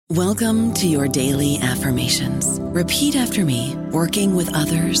Welcome to your daily affirmations. Repeat after me. Working with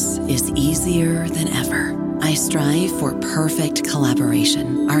others is easier than ever. I strive for perfect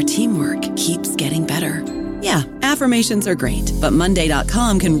collaboration. Our teamwork keeps getting better. Yeah, affirmations are great, but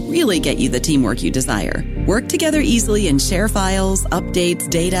Monday.com can really get you the teamwork you desire. Work together easily and share files, updates,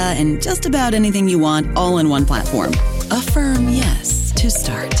 data, and just about anything you want all in one platform. Affirm yes to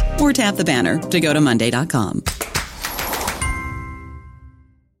start, or tap the banner to go to Monday.com.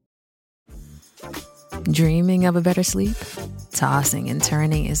 Dreaming of a better sleep? Tossing and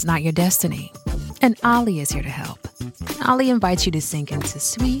turning is not your destiny. And Ollie is here to help. Ollie invites you to sink into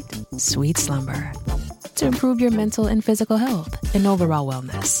sweet, sweet slumber to improve your mental and physical health and overall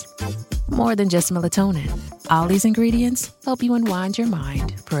wellness. More than just melatonin, Ollie's ingredients help you unwind your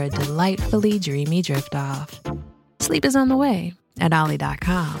mind for a delightfully dreamy drift off. Sleep is on the way at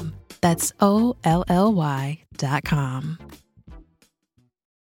Ollie.com. That's OLLY.com.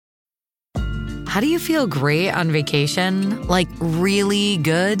 How do you feel great on vacation? Like really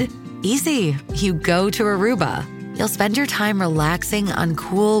good? Easy. You go to Aruba. You'll spend your time relaxing on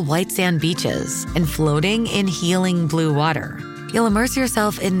cool white sand beaches and floating in healing blue water. You'll immerse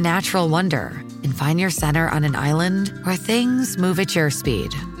yourself in natural wonder and find your center on an island where things move at your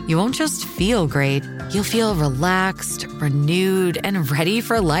speed. You won't just feel great, you'll feel relaxed, renewed, and ready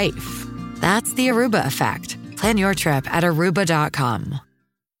for life. That's the Aruba effect. Plan your trip at Aruba.com.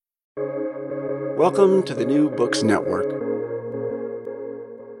 Welcome to the New Books Network.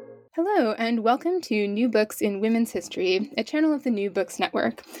 Hello, and welcome to New Books in Women's History, a channel of the New Books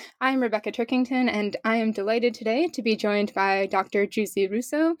Network. I'm Rebecca Turkington, and I am delighted today to be joined by Dr. Giusi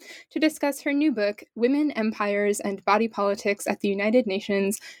Russo to discuss her new book, Women, Empires, and Body Politics at the United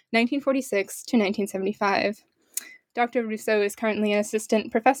Nations, 1946 to 1975. Dr. Russo is currently an assistant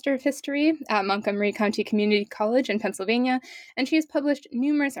professor of history at Montgomery County Community College in Pennsylvania, and she has published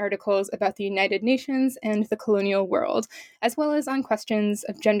numerous articles about the United Nations and the colonial world, as well as on questions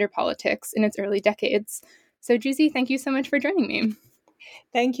of gender politics in its early decades. So, Giusi, thank you so much for joining me.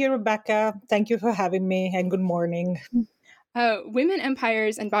 Thank you, Rebecca. Thank you for having me, and good morning. Women,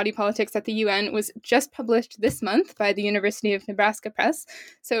 Empires, and Body Politics at the UN was just published this month by the University of Nebraska Press.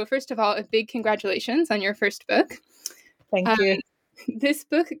 So first of all, a big congratulations on your first book. Thank you. This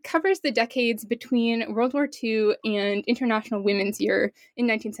book covers the decades between World War II and International Women's Year in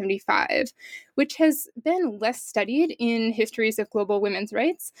 1975, which has been less studied in histories of global women's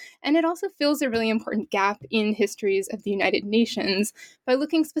rights, and it also fills a really important gap in histories of the United Nations by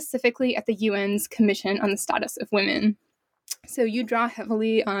looking specifically at the UN's Commission on the Status of Women. So you draw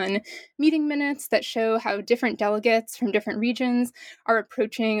heavily on meeting minutes that show how different delegates from different regions are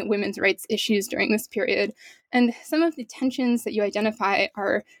approaching women's rights issues during this period. And some of the tensions that you identify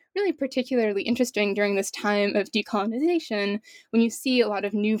are really particularly interesting during this time of decolonization, when you see a lot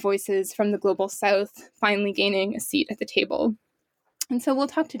of new voices from the global South finally gaining a seat at the table. And so we'll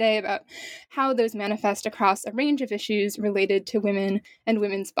talk today about how those manifest across a range of issues related to women and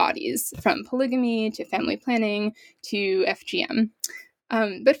women's bodies, from polygamy to family planning to FGM.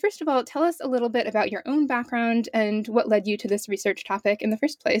 But first of all, tell us a little bit about your own background and what led you to this research topic in the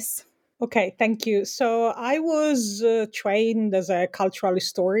first place. Okay, thank you. So I was trained as a cultural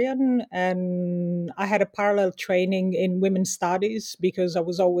historian, and I had a parallel training in women's studies because I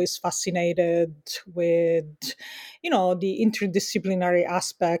was always fascinated with, the interdisciplinary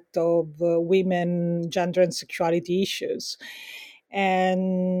aspect of women, gender, and sexuality issues.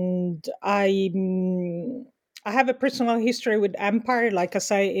 And I have a personal history with empire, like I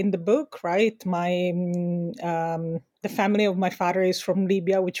say in the book, right? The family of my father is from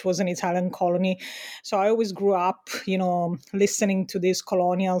Libya, which was an Italian colony. So I always grew up, listening to these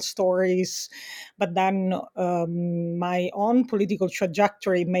colonial stories. But then my own political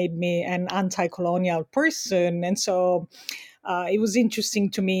trajectory made me an anti-colonial person. And so it was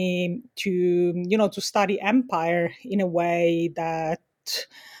interesting to me to study empire in a way that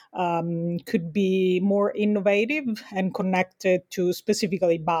could be more innovative and connected to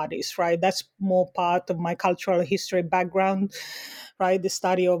specifically bodies, right? That's more part of my cultural history background, right? The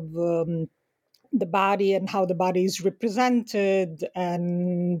study of the body and how the body is represented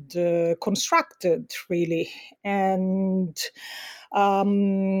and constructed, really. And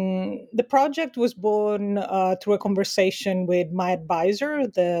the project was born through a conversation with my advisor,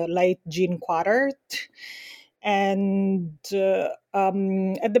 the late Jean Quadert. And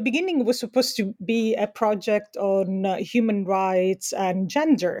at the beginning, it was supposed to be a project on human rights and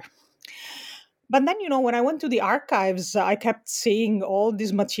gender. But then, when I went to the archives, I kept seeing all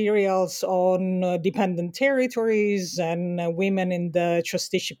these materials on dependent territories and women in the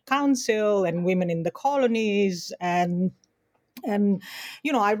trusteeship council and women in the colonies. And And,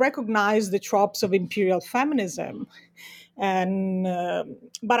 I recognize the tropes of imperial feminism. And,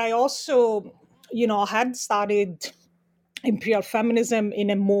 but I also, had studied imperial feminism in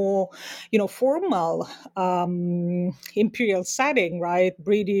a more formal imperial setting, right?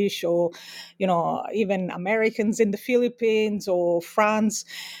 British, or even Americans in the Philippines or France.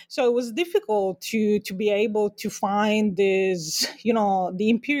 So it was difficult to be able to find this, the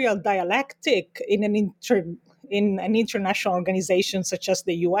imperial dialectic in an international organization such as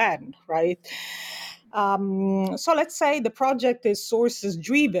the UN, right? So let's say the project is sources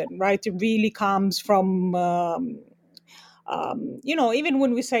driven, right? It really comes from even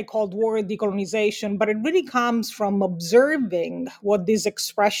when we say Cold War decolonization, but it really comes from observing what these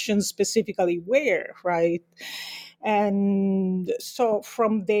expressions specifically were, right? And so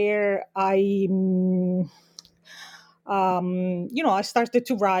from there, I started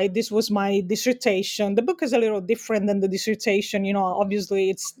to write. This was my dissertation. The book is a little different than the dissertation. Obviously,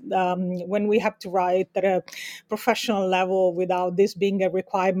 it's when we have to write at a professional level without this being a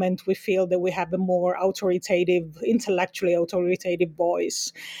requirement, we feel that we have a more authoritative, intellectually authoritative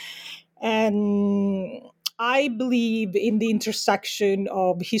voice. And I believe in the intersection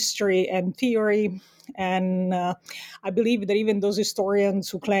of history and theory. And I believe that even those historians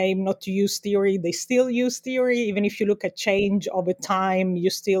who claim not to use theory, they still use theory. Even if you look at change over time,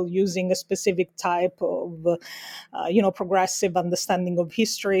 you're still using a specific type of, progressive understanding of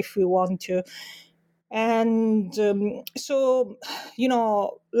history if we want to. And so,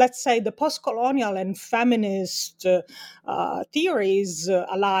 let's say the post-colonial and feminist theories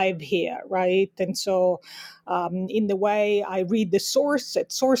alive here, right? And so, in the way I read the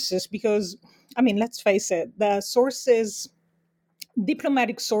sources, because, let's face it, the sources,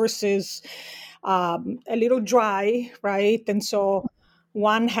 diplomatic sources, a little dry, right? And so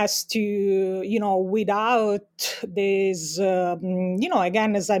one has to, without these,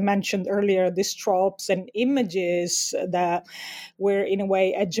 again, as I mentioned earlier, these tropes and images that were in a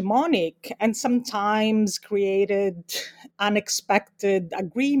way hegemonic and sometimes created unexpected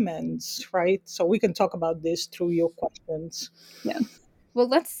agreements, right? So we can talk about this through your questions. Yeah. Well,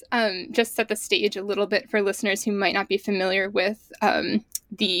 let's just set the stage a little bit for listeners who might not be familiar with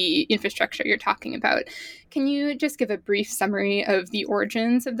the infrastructure you're talking about. Can you just give a brief summary of the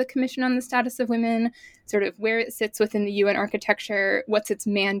origins of the Commission on the Status of Women, sort of where it sits within the UN architecture, what's its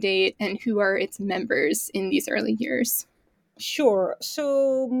mandate, and who are its members in these early years? Sure.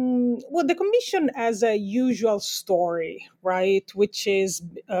 So, the commission has a usual story, right? Which is,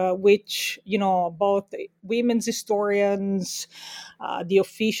 both women's historians, the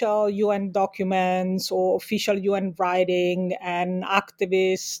official UN documents or official UN writing, and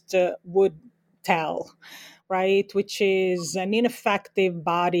activists would tell, right? Which is an ineffective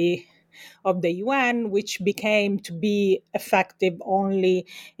body of the UN, which became to be effective only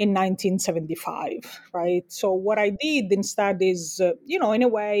in 1975, right? So what I did instead is, in a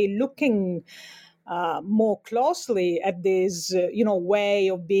way, looking more closely at this, way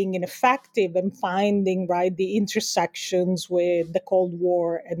of being ineffective and finding, right, the intersections with the Cold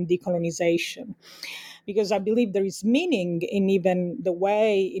War and decolonization. Because I believe there is meaning in even the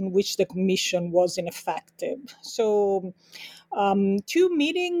way in which the commission was ineffective. So, two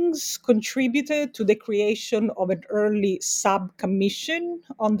meetings contributed to the creation of an early sub-commission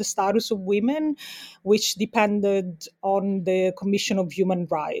on the status of women, which depended on the Commission of Human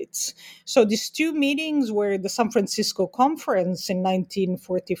Rights. So these two meetings were the San Francisco Conference in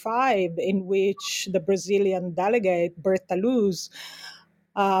 1945, in which the Brazilian delegate, Berta Luz,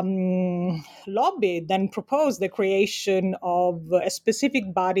 lobbied and proposed the creation of a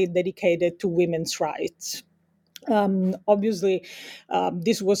specific body dedicated to women's rights. Obviously,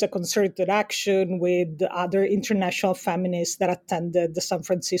 this was a concerted action with other international feminists that attended the San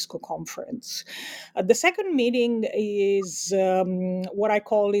Francisco conference. The second meeting is what I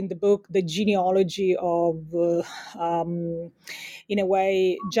call in the book the genealogy of, in a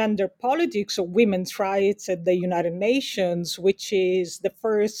way, gender politics or women's rights at the United Nations, which is the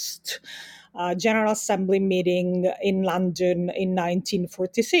first General Assembly meeting in London in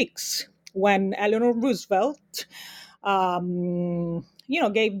 1946, when Eleanor Roosevelt,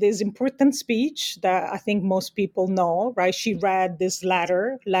 gave this important speech that I think most people know, right? She read this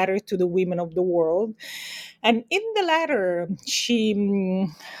letter to the women of the world. And in the letter, she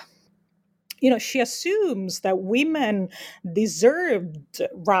assumes that women deserved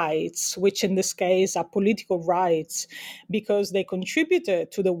rights, which in this case are political rights, because they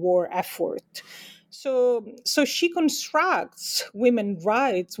contributed to the war effort. So she constructs women's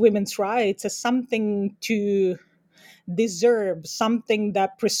rights as something to deserve, something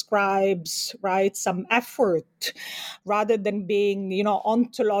that prescribes, right, some effort rather than being,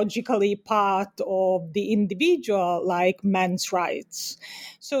 ontologically part of the individual, like men's rights.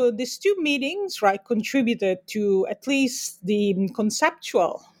 So these two meetings, right, contributed to at least the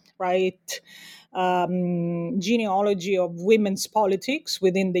conceptual, right, genealogy of women's politics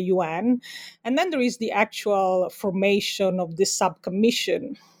within the UN. And then there is the actual formation of this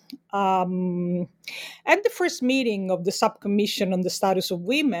subcommission. At the first meeting of the subcommission on the status of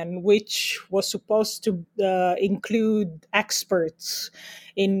women, which was supposed to include experts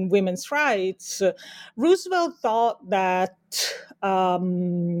in women's rights, Roosevelt thought that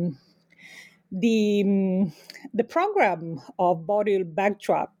the program of Bodil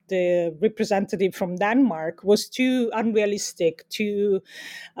Bagtrap, the representative from Denmark, was too unrealistic, too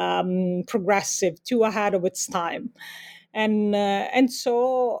progressive, too ahead of its time. And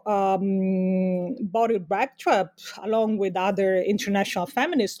so Bodil Bagtrap, along with other international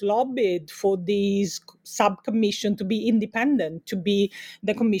feminists, lobbied for this subcommission to be independent, to be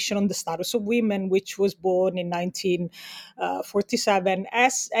the Commission on the Status of Women, which was born in 1947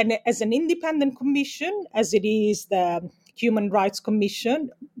 as an independent commission, as it is the Human Rights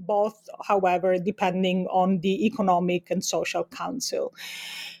Commission, both, however, depending on the Economic and Social Council.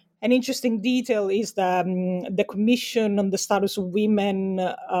 An interesting detail is that the Commission on the Status of Women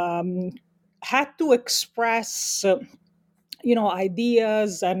had to express,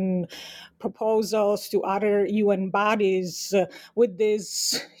 ideas and proposals to other UN bodies with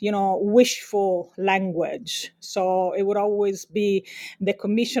this, wishful language. So it would always be the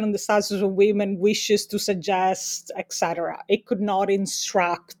Commission on the Status of Women wishes to suggest, etc. It could not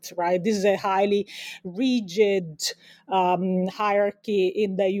instruct, right? This is a highly rigid hierarchy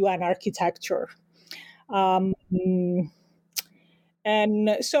in the UN architecture.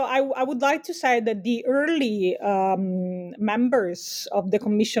 And so I would like to say that the early members of the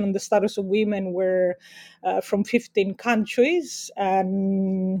Commission on the Status of Women were from 15 countries.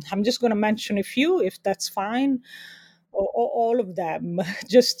 And I'm just going to mention a few, if that's fine. All of them,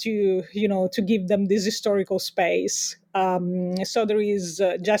 just to give them this historical space. So there is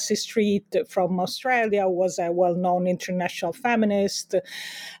Jessie Street from Australia, was a well-known international feminist.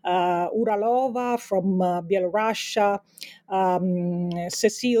 Uralova from Belarus,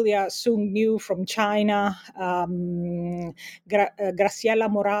 Cecilia Sung-New from China, Graciela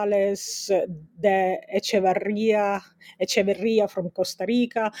Morales de Echeverria from Costa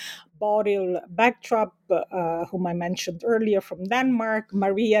Rica, Bodil Bagtrap, whom I mentioned earlier, from Denmark,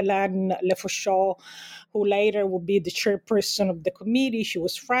 Marie-Hélène Lefaucheux, who later would be the chairperson of the committee. She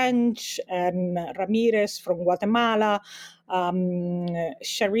was French, and Ramirez from Guatemala,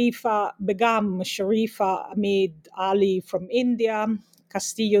 Sharifa Hamid Ali from India,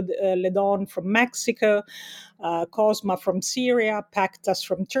 Castillo Ledon from Mexico, Cosma from Syria, Pactas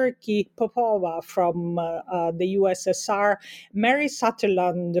from Turkey, Popova from the USSR, Mary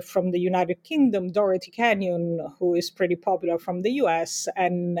Sutherland from the United Kingdom, Dorothy Kenyon, who is pretty popular from the US,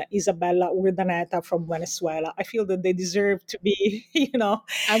 and Isabella Urdaneta from Venezuela. I feel that they deserve to be,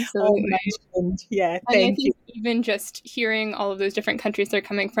 Absolutely mentioned. Yeah, and I thank you. think even just hearing all of those different countries they're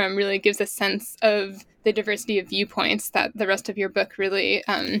coming from really gives a sense of the diversity of viewpoints that the rest of your book really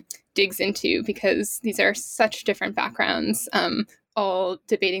digs into, because these are such different backgrounds, all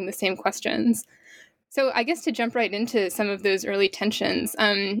debating the same questions. So I guess to jump right into some of those early tensions,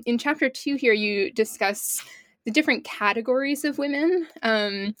 in chapter 2 here, you discuss the different categories of women,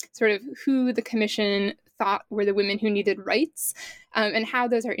 sort of who the commission thought were the women who needed rights, and how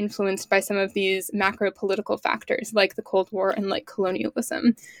those are influenced by some of these macro political factors like the Cold War and like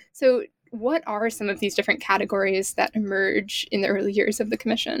colonialism. So what are some of these different categories that emerge in the early years of the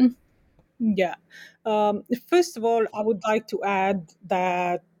commission? Yeah. First of all, I would like to add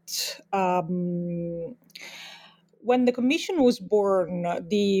that when the commission was born,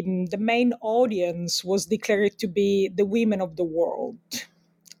 the main audience was declared to be the women of the world.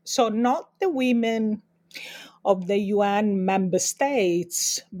 So not the women of the UN member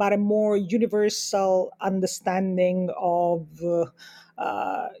states, but a more universal understanding of,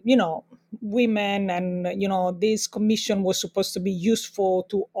 women. And, this commission was supposed to be useful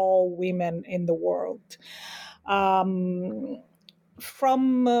to all women in the world.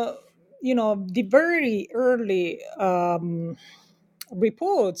 From, the very early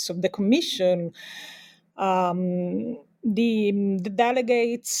reports of the commission, the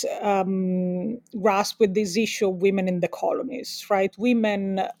delegates grasped with this issue of women in the colonies, right?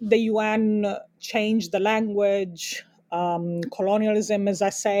 The UN changed the language, colonialism, as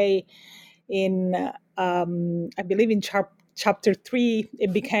I say, I believe in chapter 3,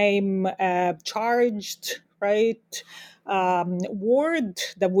 it became charged right? Word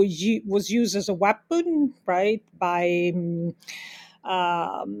that was used as a weapon, right, by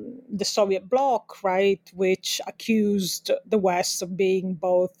the Soviet bloc, right, which accused the West of being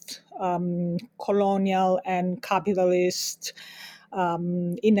both colonial and capitalist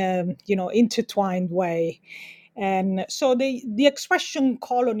in a intertwined way. And so the expression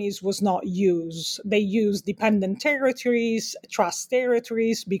colonies was not used. They used dependent territories, trust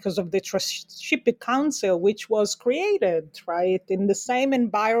territories, because of the Trustship Council, which was created, right, in the same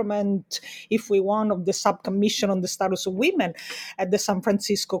environment, if we want, of the Subcommission on the Status of Women at the San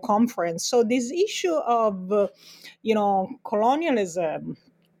Francisco Conference. So this issue of, colonialism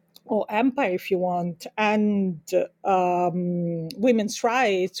or empire, if you want, and women's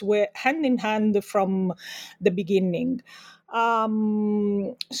rights were hand in hand from the beginning.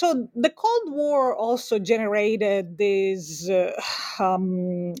 So the Cold War also generated these, I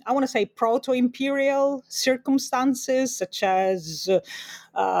want to say, proto-imperial circumstances, such as,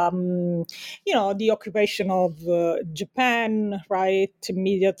 the occupation of Japan, right,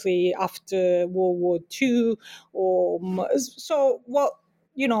 immediately after World War II. So what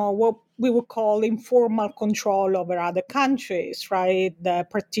we would call informal control over other countries, right? The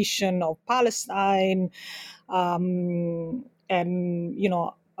partition of Palestine, and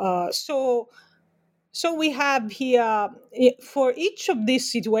so we have here, for each of these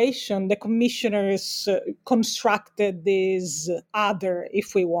situations, the commissioners constructed this other,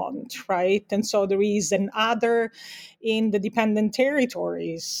 if we want, right? And so there is an other in the dependent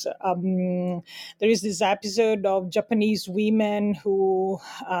territories. There is this episode of Japanese women who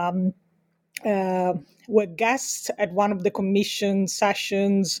were guests at one of the commission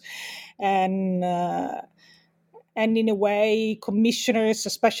sessions, and in a way, commissioners,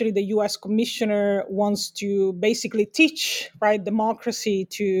 especially the U.S. commissioner, wants to basically teach, right, democracy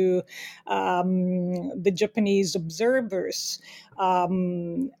to the Japanese observers.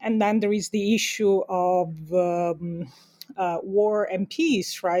 And then there is the issue of war and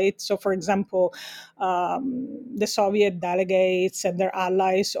peace, right? So, for example, the Soviet delegates and their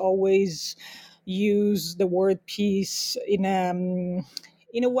allies always use the word peace in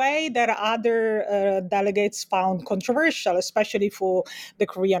a way that other delegates found controversial, especially for the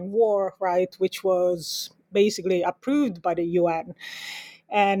Korean War, right, which was basically approved by the UN.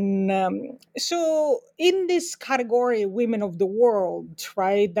 And so in this category, women of the world,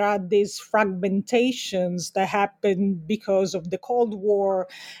 right, there are these fragmentations that happen because of the Cold War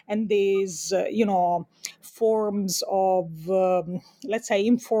and these, forms of, let's say,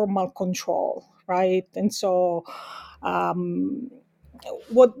 informal control, right? And so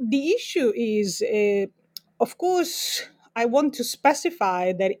what the issue is, of course, I want to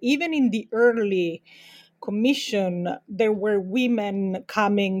specify that even in the early commission, there were women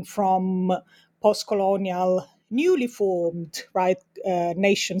coming from post-colonial, newly formed, right,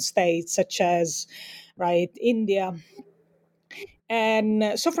 nation states such as, right, India.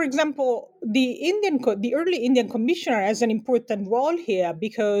 And so, for example, the early Indian commissioner has an important role here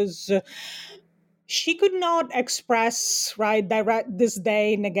because she could not express, right, direct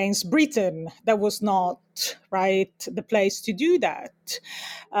disdain against Britain. That was not, right, the place to do that.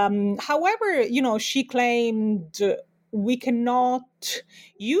 However, she claimed we cannot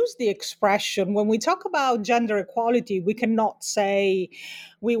use the expression when we talk about gender equality. We cannot say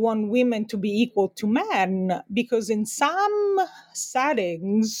we want women to be equal to men, because in some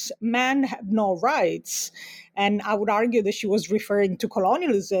settings men have no rights, and I would argue that she was referring to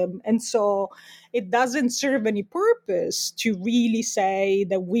colonialism. And so it doesn't serve any purpose to really say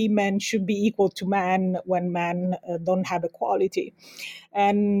that women should be equal to men when men don't have equality.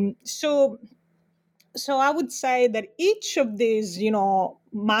 And so I would say that each of these,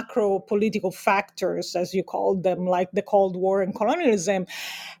 macro political factors, as you call them, like the Cold War and colonialism,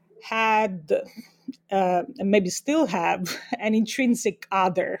 had and maybe still have an intrinsic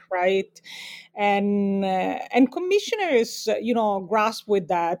other, right? And commissioners, grasp with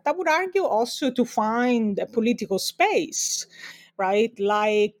that. I would argue also to find a political space, right?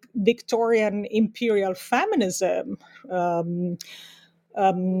 Like Victorian imperial feminism.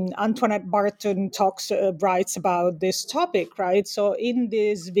 Antoinette Barton writes about this topic, right? So in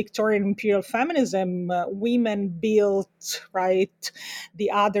this Victorian imperial feminism, women built, right, the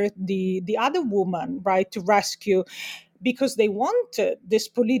other woman, right, to rescue, because they wanted this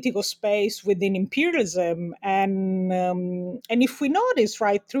political space within imperialism. And if we notice,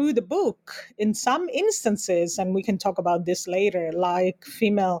 right, through the book, in some instances, and we can talk about this later, like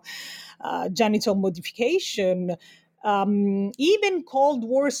female genital modification, even Cold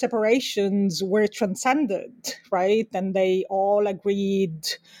War separations were transcended, right? And they all agreed,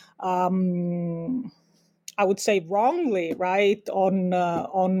 I would say wrongly, right, on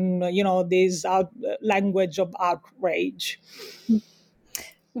this language of outrage.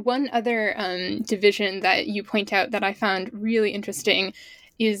 One other division that you point out that I found really interesting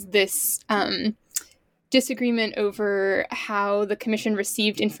is this disagreement over how the commission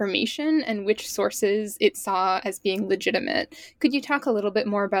received information and which sources it saw as being legitimate. Could you talk a little bit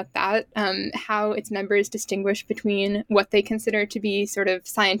more about that? How its members distinguish between what they consider to be sort of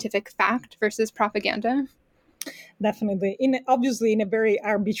scientific fact versus propaganda? Definitely, obviously in a very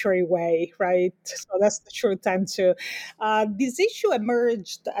arbitrary way, right? So that's the short answer. This issue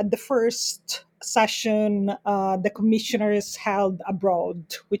emerged at the first session the commissioners held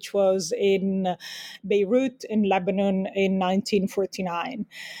abroad, which was in Beirut in Lebanon in 1949.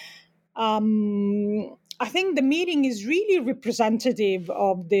 I think the meeting is really representative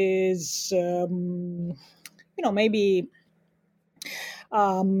of this, maybe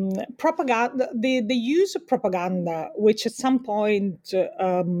propaganda, the use of propaganda, which at some point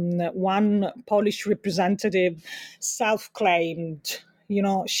one Polish representative self-claimed.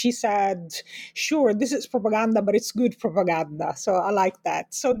 She said, "Sure, this is propaganda, but it's good propaganda." So I like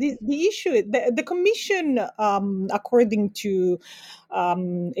that. So the issue, the commission, according to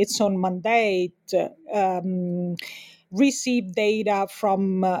its own mandate, received data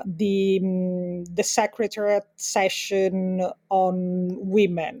from the Secretariat session on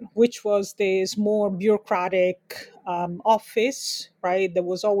women, which was this more bureaucratic office, right? There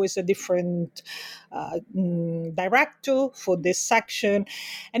was always a different director for this section,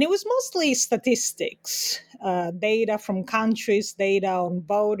 and it was mostly statistics, data from countries, data on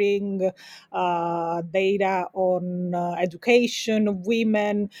voting, data on education of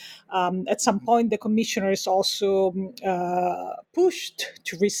women. At some point, the commissioners also pushed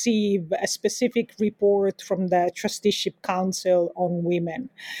to receive a specific report from the Trusteeship Council on Women.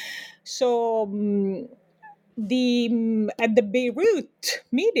 So at the Beirut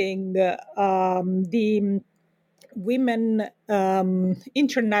meeting, the Women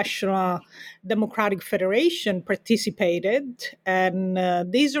International Democratic Federation participated, and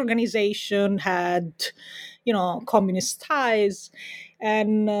this organization had, communist ties,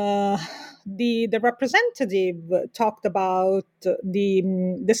 and the representative talked about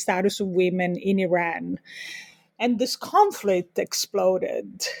the status of women in Iran. And this conflict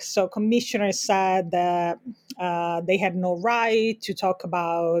exploded. So commissioners said that they had no right to talk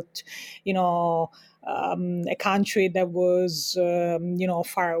about, a country that was,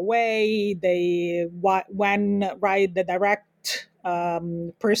 far away. When the direct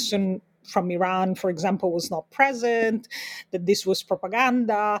person from Iran, for example, was not present, that this was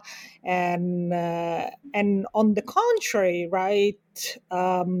propaganda, and on the contrary, right.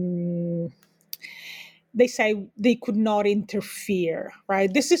 They say they could not interfere,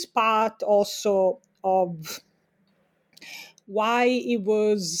 right? This is part also of why it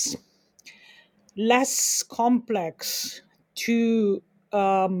was less complex to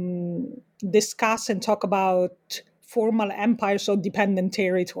discuss and talk about formal empires or dependent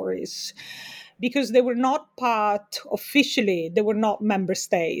territories, because they were not part officially, they were not member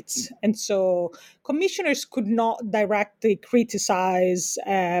states. And so commissioners could not directly criticize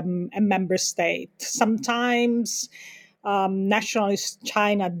a member state. Sometimes nationalist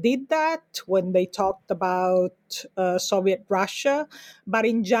China did that when they talked about Soviet Russia, but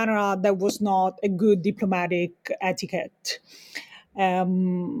in general, that was not a good diplomatic etiquette.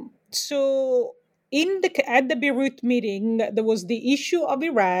 So at the Beirut meeting, there was the issue of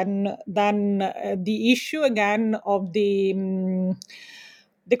Iran, then the issue again of the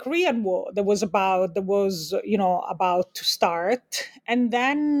Korean War that was about to start, and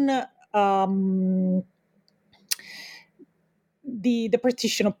then the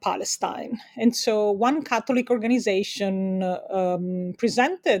partition of Palestine. And so one Catholic organization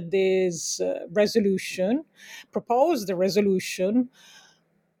presented this resolution, proposed a resolution,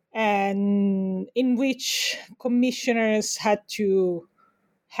 and in which commissioners had to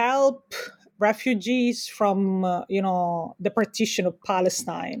help refugees from the partition of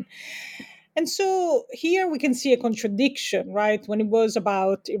Palestine. And so here we can see a contradiction, right? When it was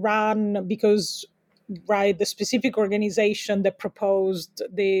about Iran, because the specific organization that proposed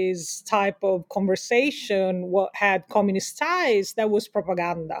this type of conversation had communist ties, that was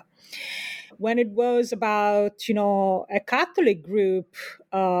propaganda. When it was about, a Catholic group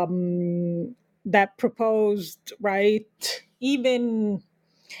that proposed, even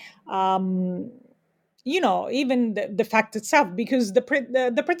even the fact itself, because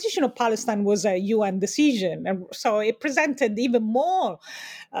the partition of Palestine was a UN decision, and so it presented even more,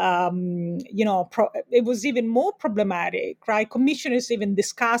 it was even more problematic, right? Commissioners even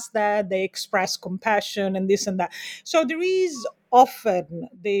discussed that, they expressed compassion and this and that. So there is often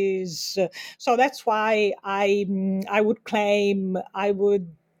this. So that's why I would claim I would.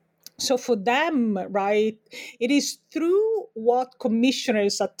 So for them, right, it is through what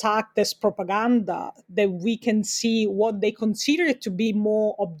commissioners attacked as propaganda that we can see what they consider to be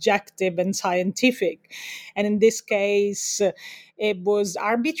more objective and scientific. And in this case, it was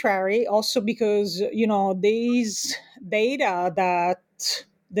arbitrary also because, these data that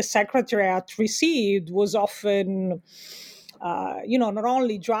the secretariat received was often not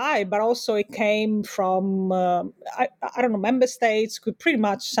only dry, but also it came from, I don't know, member states could pretty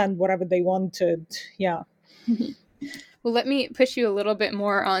much send whatever they wanted. Yeah. Well, let me push you a little bit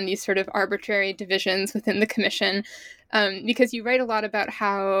more on these sort of arbitrary divisions within the commission, because you write a lot about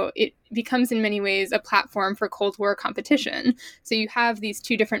how it becomes in many ways a platform for Cold War competition. So you have these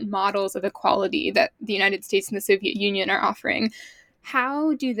two different models of equality that the United States and the Soviet Union are offering.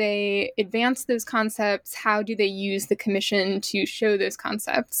 How do they advance those concepts? How do they use the commission to show those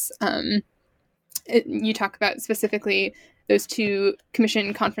concepts? You talk about specifically those two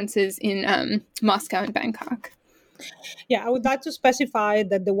commission conferences in Moscow and Bangkok. Yeah, I would like to specify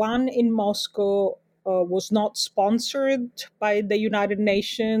that the one in Moscow was not sponsored by the United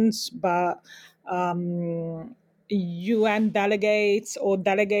Nations, but UN delegates or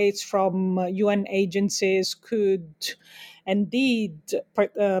delegates from UN agencies could indeed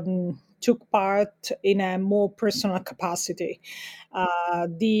took part in a more personal capacity.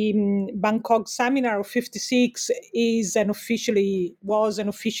 The Bangkok seminar of '56 was an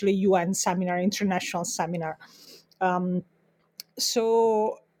officially UN seminar, international seminar.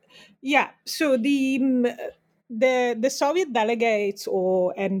 So the Soviet delegates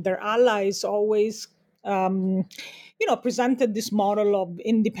and their allies always presented this model of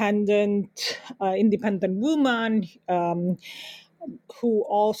independent woman, who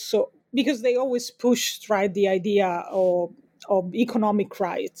also, because they always pushed, right, the idea of economic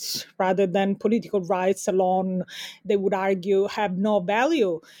rights rather than political rights alone. They would argue have no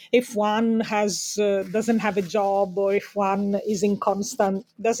value if one doesn't have a job, or if one is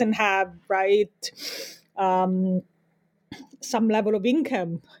doesn't have, right, some level of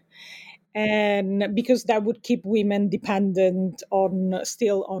income, and because that would keep women dependent on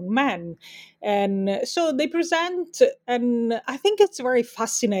men. And so they present, and I think it's very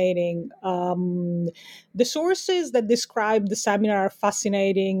fascinating. The sources that describe the seminar are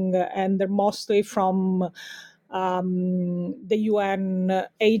fascinating, and they're mostly from the UN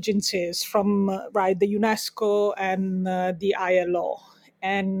agencies, from right, the UNESCO and the ILO.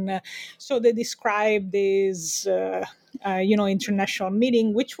 And so they describe this international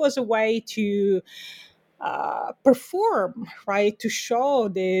meeting, which was a way to perform, right, to show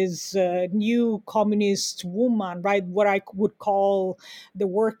this new communist woman, right, what I would call the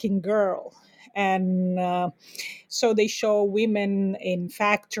working girl. And so they show women in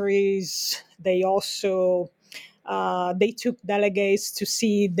factories. They also they took delegates to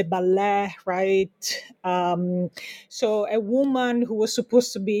see the ballet, right? So a woman who was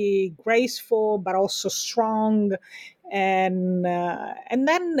supposed to be graceful but also strong, and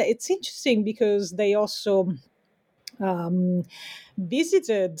then it's interesting because they also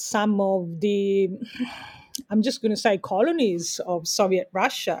visited some of the, I'm just going to say, colonies of Soviet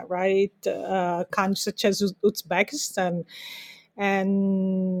Russia, right? Countries such as Uzbekistan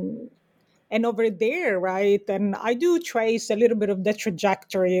and over there, right? And I do trace a little bit of the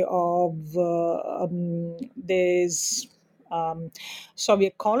trajectory of these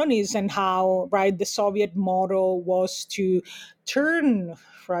Soviet colonies, and how, right, the Soviet model was to turn,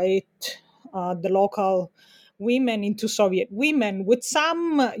 right, the local women into Soviet women, with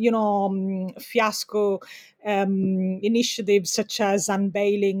some, fiasco initiatives such as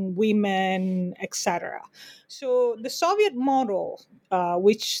unveiling women, etc. So the Soviet model,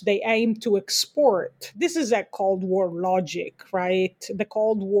 which they aim to export, this is a Cold War logic, right? The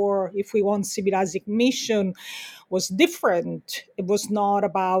Cold War, if we want civilizing mission, was different. It was not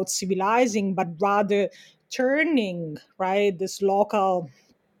about civilizing, but rather turning, right, this local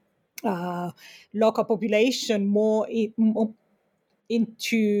population more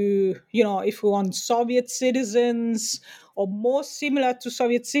into, if we want, Soviet citizens, or more similar to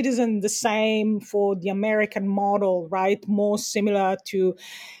Soviet citizens. The same for the American model, right? More similar to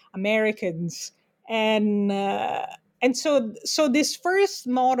Americans. And so this first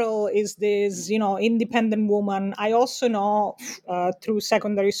model is this, independent woman. I also know through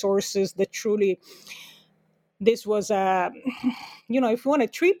secondary sources that truly this was a, if you want, a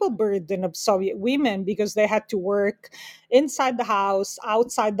triple burden of Soviet women, because they had to work inside the house,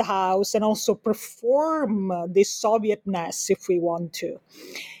 outside the house, and also perform this Sovietness, if we want to.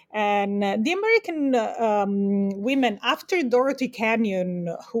 And the American women, after Dorothy Canyon,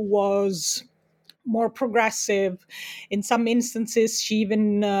 who was more progressive. In some instances, she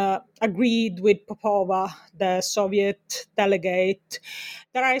even agreed with Popova, the Soviet delegate.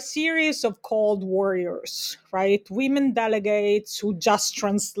 There are a series of cold warriors, right? Women delegates who just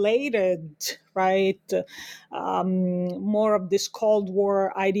translated, right, more of this Cold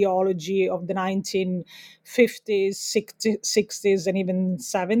War ideology of the 1950s, 60s, and even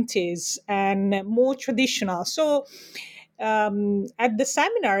 70s, and more traditional. So at the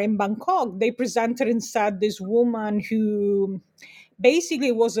seminar in Bangkok, they presented instead this woman who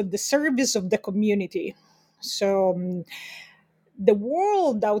basically was at the service of the community. So the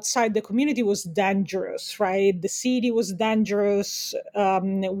world outside the community was dangerous, right? The city was dangerous.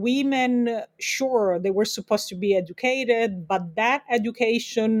 Women, sure, they were supposed to be educated, but that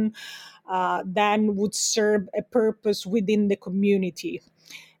education then would serve a purpose within the community.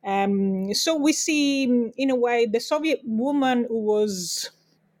 So we see, in a way, the Soviet woman who was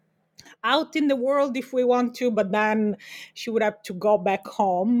out in the world, if we want to, but then she would have to go back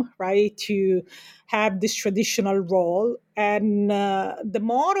home, right, to have this traditional role. And the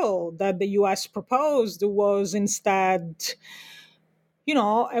model that the US proposed was instead,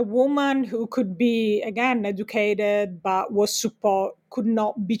 a woman who could be, again, educated, but could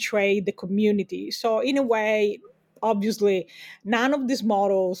not betray the community. So in a way, obviously, none of these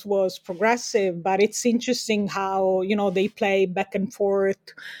models was progressive, but it's interesting how, they play back and forth.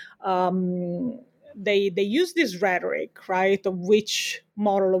 They use this rhetoric, right, of which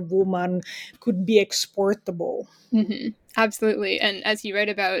model of woman could be exportable. Mm-hmm. Absolutely. And as you write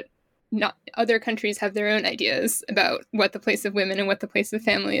about, not other countries have their own ideas about what the place of women and what the place of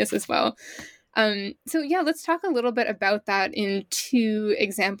family is as well. So yeah, let's talk a little bit about that in two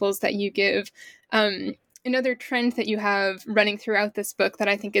examples that you give. Another trend that you have running throughout this book that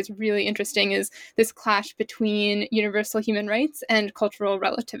I think is really interesting is this clash between universal human rights and cultural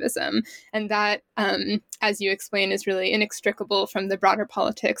relativism. And that, as you explain, is really inextricable from the broader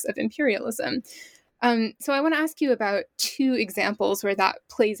politics of imperialism. So I want to ask you about two examples where that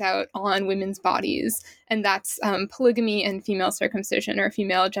plays out on women's bodies, and that's polygamy and female circumcision, or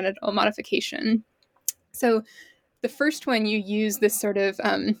female genital modification. So the first one, you use this sort of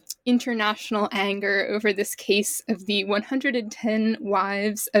international anger over this case of the 110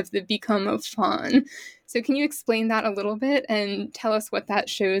 wives of the Bikram of Fan. So can you explain that a little bit and tell us what that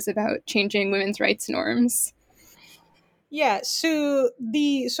shows about changing women's rights norms? Yeah, so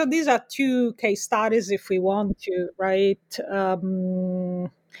these are two case studies, if we want to, right?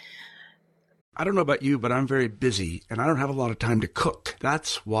 I don't know about you, but I'm very busy and I don't have a lot of time to cook.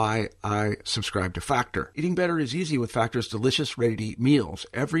 That's why I subscribe to Factor. Eating better is easy with Factor's delicious, ready-to-eat meals.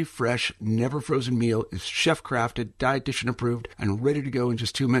 Every fresh, never frozen meal is chef-crafted, dietitian approved, and ready to go in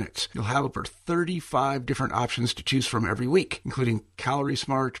just 2 minutes. You'll have over 35 different options to choose from every week, including Calorie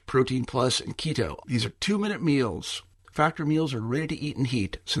Smart, Protein Plus, and Keto. These are 2-minute meals. Factor meals are ready to eat and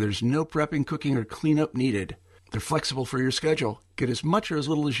heat, so there's no prepping, cooking, or cleanup needed. They're flexible for your schedule. Get as much or as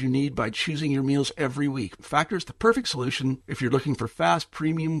little as you need by choosing your meals every week. Factor is the perfect solution if you're looking for fast,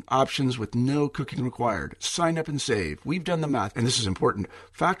 premium options with no cooking required. Sign up and save. We've done the math, and this is important.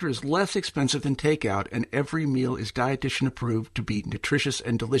 Factor is less expensive than takeout, and every meal is dietitian approved to be nutritious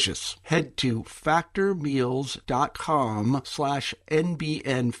and delicious. Head to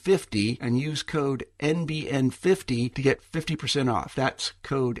factormeals.com/NBN50 and use code NBN50 to get 50% off. That's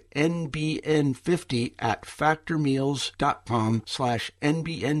code NBN50 at factormeals.com/NBN50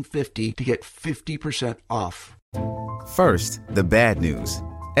 to get 50% off. First, the bad news.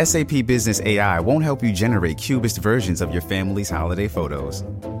 SAP Business AI won't help you generate cubist versions of your family's holiday photos.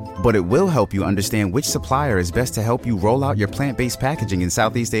 But it will help you understand which supplier is best to help you roll out your plant-based packaging in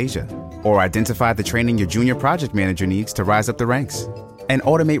Southeast Asia, or identify the training your junior project manager needs to rise up the ranks, and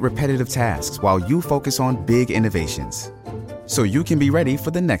automate repetitive tasks while you focus on big innovations, so you can be ready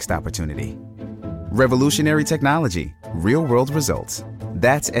for the next opportunity. Revolutionary technology, real-world results.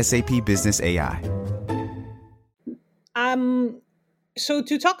 That's SAP Business AI. So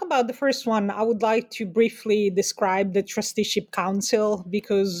to talk about the first one, I would like to briefly describe the Trusteeship Council,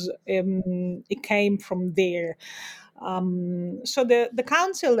 because it came from there. So the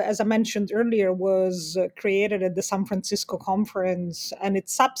council, as I mentioned earlier, was created at the San Francisco conference, and it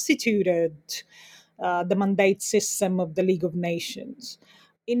substituted the mandate system of the League of Nations.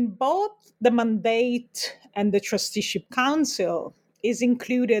 In both the mandate and the Trusteeship Council, is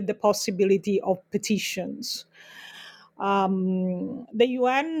included the possibility of petitions. The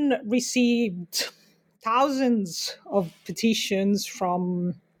UN received thousands of petitions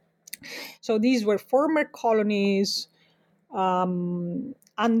from, so these were former colonies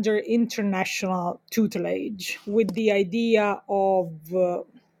under international tutelage, with the idea of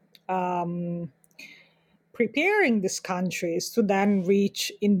um, preparing these countries to then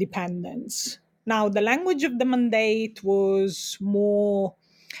reach independence. Now, the language of the mandate was more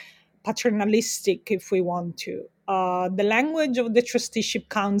paternalistic, if we want to. The language of the Trusteeship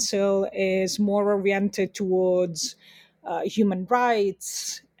Council is more oriented towards human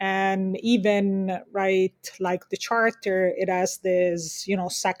rights, and even, right, like the charter, it has this,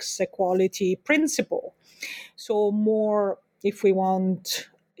 sex equality principle. So more, if we want,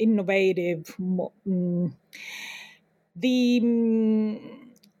 innovative. The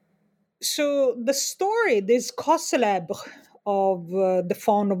So the story, this cause célèbre of the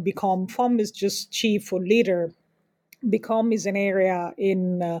fond of Bicom. Fond is just chief or leader. Bicom is an area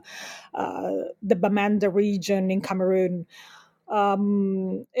in the Bamenda region in Cameroon.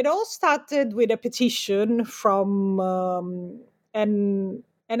 It all started with a petition from an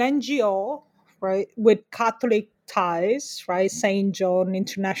NGO, right, with Catholic ties, right, St. John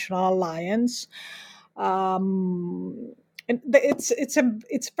International Alliance. And it's a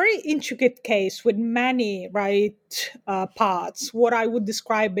very intricate case with many, right, parts. What I would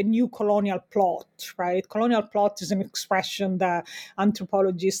describe a new colonial plot, right? Colonial plot is an expression that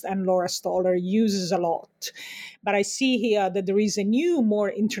anthropologist and Laura Stoller uses a lot, but I see here that there is a new, more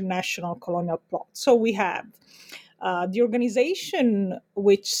international colonial plot. So we have the organization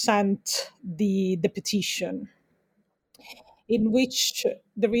which sent the petition, in which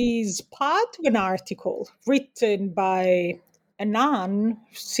there is part of an article written by a nun,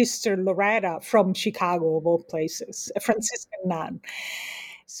 Sister Loretta from Chicago, of all places, a Franciscan nun.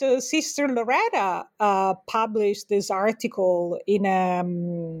 So Sister Loretta published this article in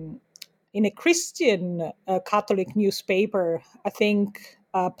a Christian Catholic newspaper, I think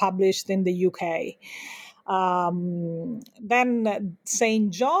published in the UK. Then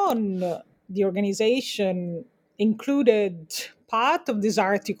St. John, the organization, included part of this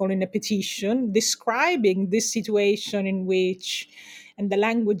article in a petition describing this situation in which, and the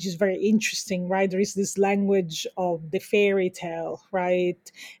language is very interesting, right? There is this language of the fairy tale,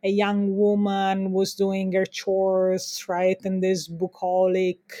 right? A young woman was doing her chores, right, in this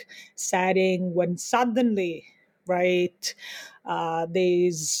bucolic setting, when suddenly, right,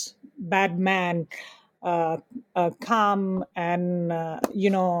 this bad man come and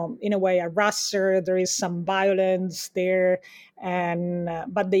in a way arrest her. There is some violence there, and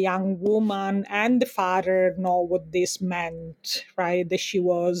but the young woman and the father know what this meant, right? That she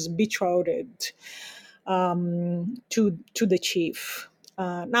was betrothed to the chief.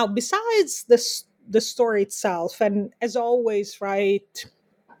 Now, besides the story itself, and as always, right,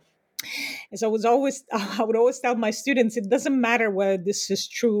 as I would always tell my students, it doesn't matter whether this is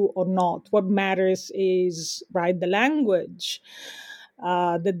true or not. What matters is, right, the language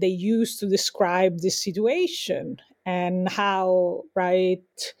that they use to describe this situation, and how, right,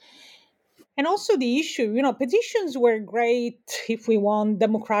 and also the issue, petitions were great, if we want,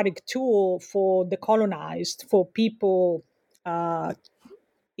 democratic tool for the colonized, for people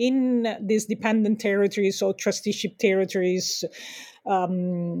in these dependent territories or trusteeship territories,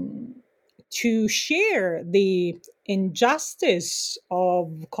 to share the injustice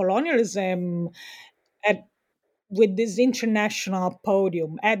of colonialism at with this international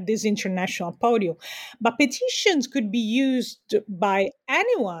podium, at this international podium. But petitions could be used by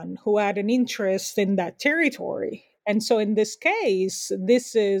anyone who had an interest in that territory. And so in this case,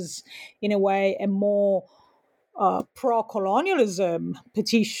 this is, in a way, a more pro-colonialism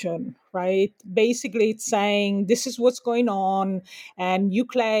petition, right? Basically, it's saying this is what's going on, and you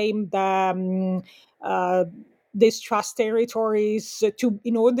claim that these trust territories,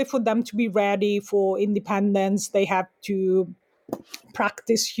 in order for them to be ready for independence, they have to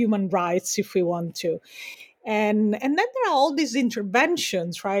practice human rights, if we want to. And then there are all these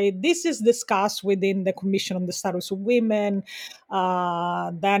interventions, right? This is discussed within the Commission on the Status of Women.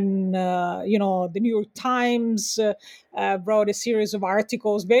 Then, the New York Times wrote a series of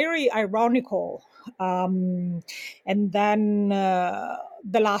articles, very ironical. And then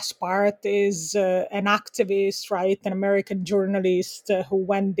the last part is an activist, right? An American journalist who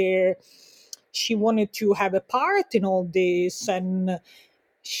went there. She wanted to have a part in all this, and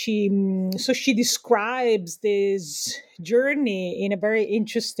she describes this journey in a very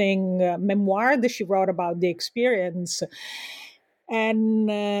interesting memoir that she wrote about the experience, and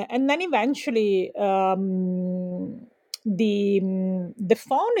then eventually the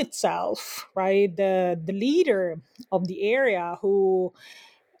phone itself, right? The leader of the area who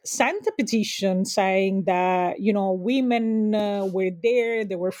sent a petition saying that women were there,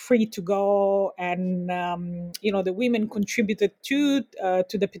 they were free to go, and the women contributed to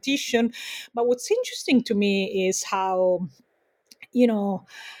the petition. But what's interesting to me is how you know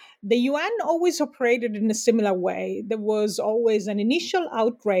the UN always operated in a similar way. There was always an initial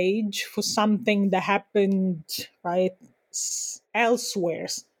outrage for something that happened, right, elsewhere,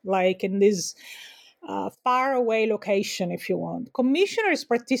 like in this far away location, if you want. Commissioners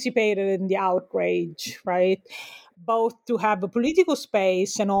participated in the outrage, right, both to have a political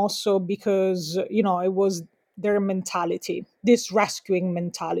space and also because, it was their mentality, this rescuing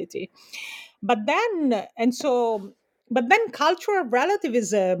mentality. But then, and so but then cultural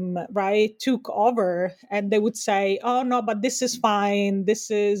relativism, right, took over, and they would say, oh no, but this is fine, this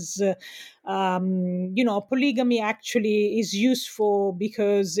is polygamy actually is useful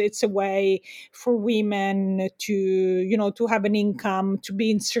because it's a way for women to have an income, to be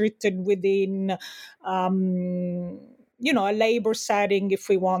inserted within a labor setting if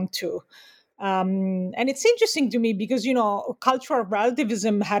we want to. And it's interesting to me because cultural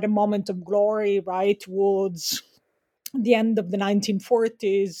relativism had a moment of glory, right, towards the end of the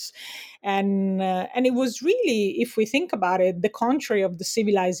 1940s, and it was really, if we think about it, the contrary of the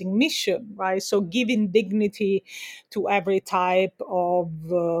civilizing mission, right? So giving dignity to every type of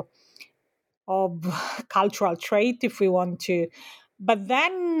cultural trait, if we want to. But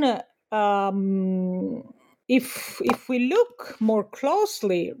then, if we look more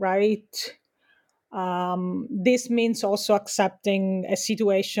closely, right, this means also accepting a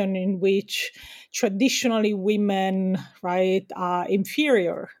situation in which traditionally women, right, are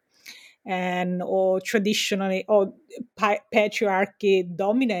inferior, and or traditionally or patriarchy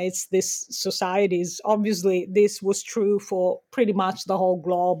dominates these societies. Obviously, this was true for pretty much the whole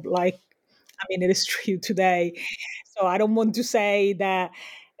globe. Like, I mean, it is true today. So I don't want to say that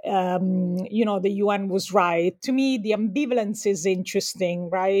the UN was right. To me, the ambivalence is interesting,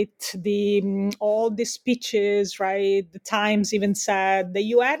 right? All the speeches, right? The Times even said the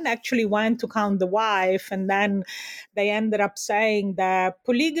UN actually went to count the wife, and then they ended up saying that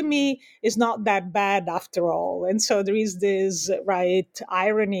polygamy is not that bad after all. And so there is this, right,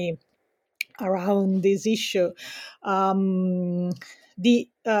 irony around this issue. The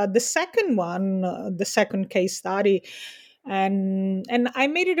second one, the second case study, and I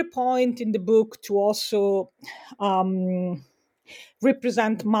made it a point in the book to also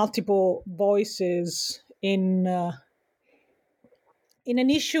represent multiple voices in an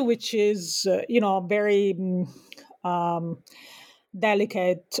issue which is very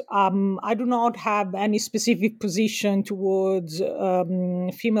delicate. I do not have any specific position towards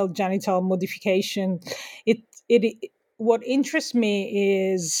female genital modification. It what interests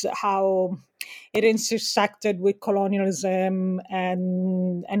me is how it intersected with colonialism,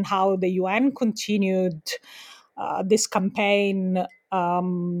 and how the UN continued this campaign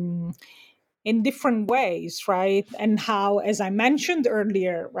in different ways, right? And how, as I mentioned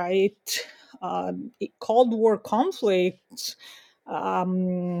earlier, right, Cold War conflicts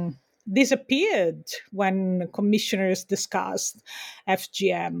disappeared when commissioners discussed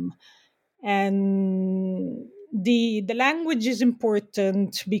FGM. And the language is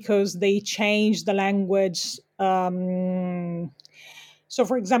important because they changed the language. So,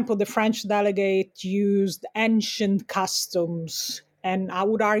 for example, the French delegate used ancient customs, and I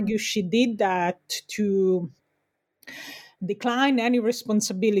would argue she did that to decline any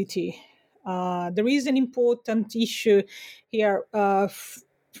responsibility. There is an important issue here.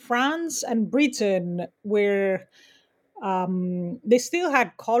 France and Britain were they still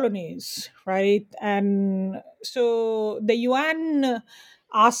had colonies, right? And so the UN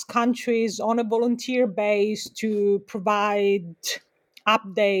asked countries on a volunteer base to provide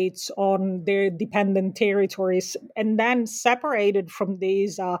updates on their dependent territories, and then separated from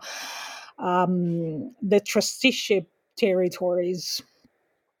these the trusteeship territories.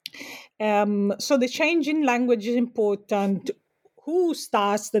 So the change in language is important. Who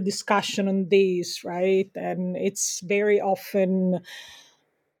starts the discussion on this, right? And it's very often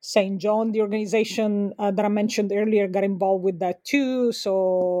St. John, the organization that I mentioned earlier, got involved with that too.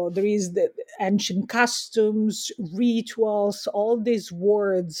 So there is the ancient customs, rituals, all these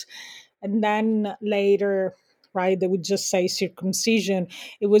words. And then later, right, they would just say circumcision.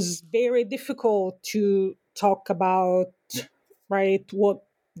 It was very difficult to talk about, right, what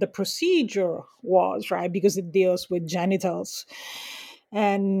the procedure was, right, because it deals with genitals.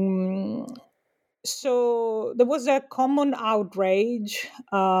 And so there was a common outrage.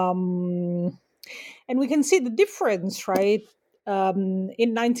 And we can see the difference, right? In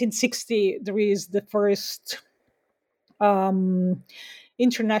 1960, there is the first um,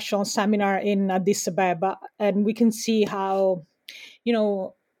 international seminar in Addis Ababa, and we can see how, you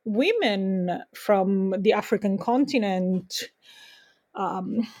know, women from the African continent,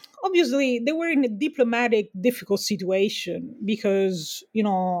 um, obviously they were in a diplomatic difficult situation because, you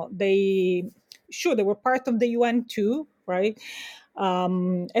know, they were part of the UN too, right?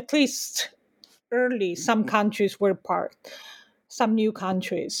 At least early, some countries were part, some new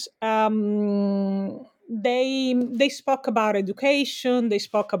countries. They spoke about education. They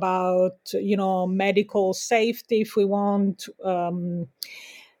spoke about, you know, medical safety, if we want.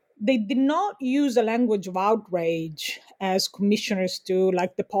 They did not use a language of outrage as commissioners do,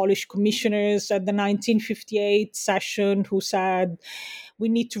 like the Polish commissioners at the 1958 session who said, we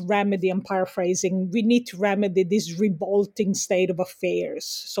need to remedy, I'm paraphrasing, we need to remedy this revolting state of affairs.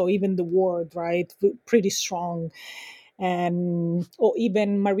 So even the word, right, pretty strong. And or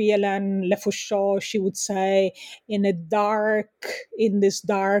even Marie-Hélène Lefaucheux, she would say, in these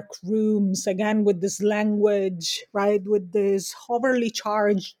dark rooms, again with this language, right, with this overly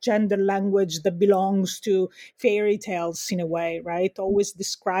charged gender language that belongs to fairy tales in a way, right, always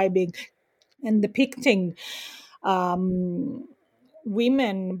describing and depicting um,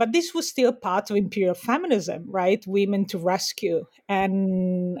 women. But this was still part of imperial feminism, right, women to rescue.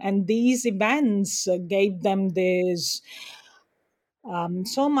 And these events gave them this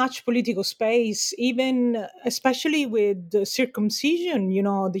so much political space, even especially with the circumcision. You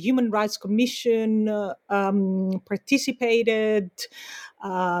know, the Human Rights Commission participated.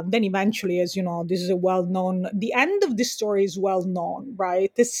 Then eventually, as you know, this is a well-known. The end of this story is well known,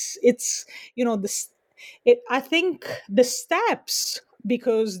 right? It's you know this. I think the steps,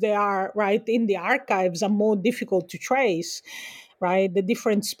 because they are right in the archives, are more difficult to trace, right? The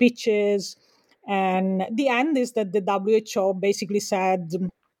different speeches. And the end is that the WHO basically said,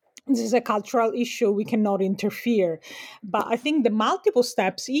 this is a cultural issue, we cannot interfere. But I think the multiple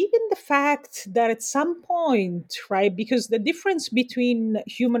steps, even the fact that at some point, right, because the difference between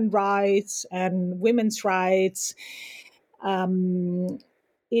human rights and women's rights,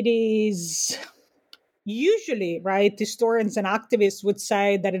 it is usually, right, historians and activists would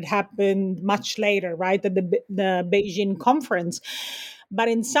say that it happened much later, right, at the Beijing conference. But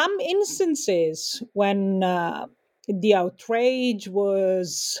in some instances, when the outrage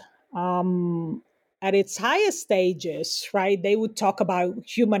was at its highest stages, right, they would talk about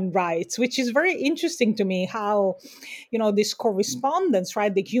human rights, which is very interesting to me how, you know, this correspondence,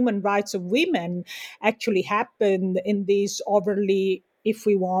 right, the human rights of women actually happened in these overly, if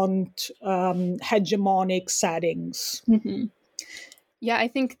we want, hegemonic settings. Mm-hmm. Yeah, I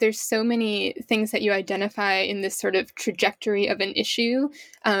think there's so many things that you identify in this sort of trajectory of an issue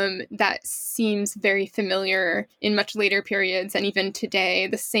that seems very familiar in much later periods and even today,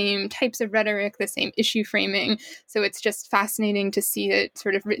 the same types of rhetoric, the same issue framing. So it's just fascinating to see it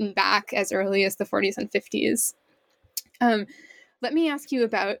sort of written back as early as the 40s and 50s. Let me ask you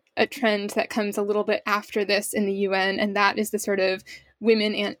about a trend that comes a little bit after this in the UN, and that is the sort of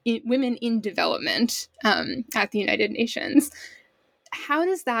women in development at the United Nations. How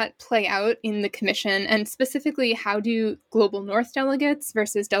does that play out in the Commission? And specifically, how do Global North delegates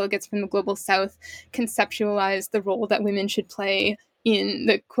versus delegates from the Global South conceptualize the role that women should play in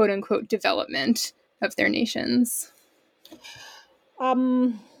the quote-unquote development of their nations?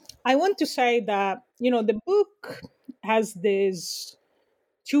 I want to say that, you know, the book has these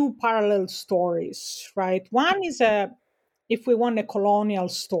two parallel stories, right? One is if we want, a colonial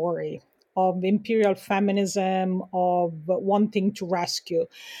story of imperial feminism, of wanting to rescue.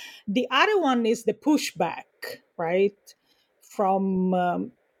 The other one is the pushback, right, from,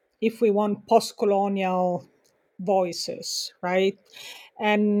 if we want, post colonial voices, right?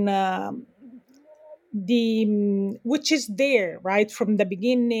 And which is there, right, from the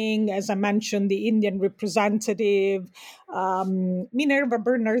beginning. As I mentioned, the Indian representative, Minerva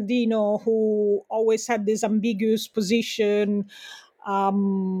Bernardino, who always had this ambiguous position.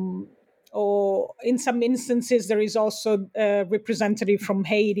 Or in some instances, there is also a representative from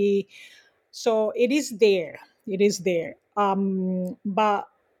Haiti. So it is there. It is there. But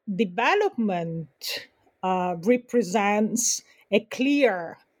development represents a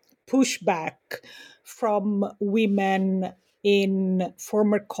clear pushback from women in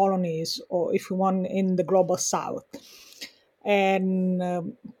former colonies, or if you want, in the global south. And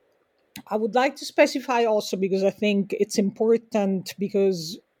I would like to specify also, because I think it's important,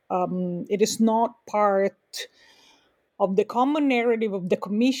 because it is not part of the common narrative of the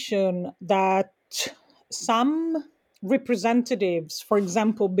Commission, that some representatives, for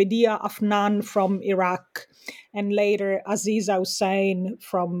example, Bedia Afnan from Iraq, and later Aziza Hussein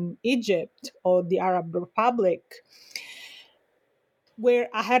from Egypt or the Arab Republic, were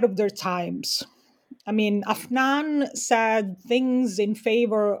ahead of their times. I mean, Afnan said things in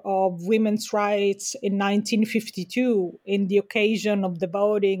favor of women's rights in 1952 in the occasion of the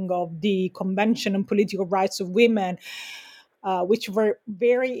voting of the Convention on Political Rights of Women, which were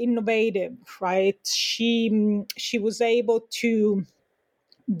very innovative, right? She was able to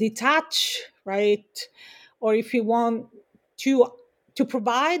detach, right, or if you want to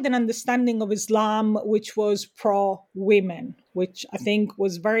provide an understanding of Islam which was pro women, which I think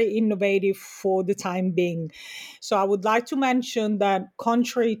was very innovative for the time being. So I would like to mention that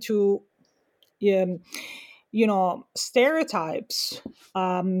contrary to stereotypes,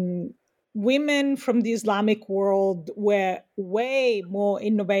 women from the Islamic world were way more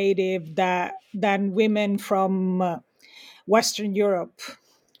innovative than women from Western Europe.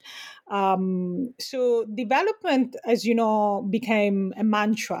 So development, as you know, became a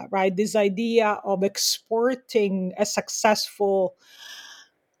mantra, right? This idea of exporting a successful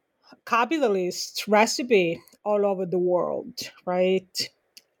capitalist recipe all over the world, right?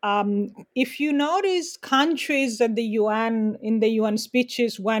 If you notice, countries at the UN in the UN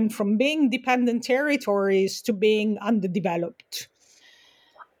speeches went from being dependent territories to being underdeveloped,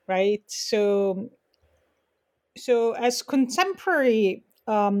 right? So as contemporary,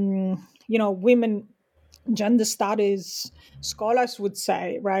 women gender studies scholars would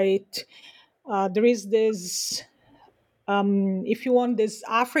say, right? There is this, if you want, this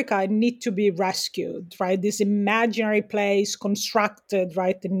Africa need to be rescued, right? This imaginary place constructed,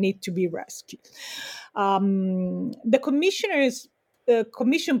 right, that need to be rescued. The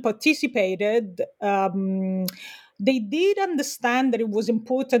commission participated. They did understand that it was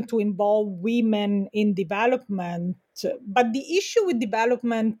important to involve women in development, but the issue with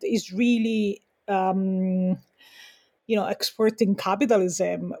development is really exporting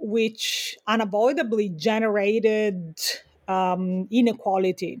capitalism, which unavoidably generated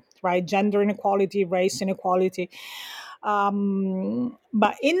inequality, right? Gender inequality, race inequality.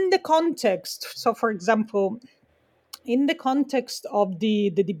 But in the context, so for example, in the context of the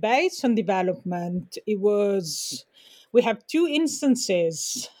debates on development, we have two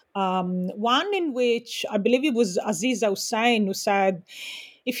instances. One in which I believe it was Aziza Hussein who said,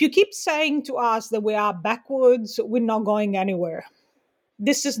 if you keep saying to us that we are backwards, we're not going anywhere.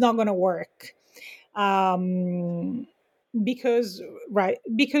 This is not going to work. Because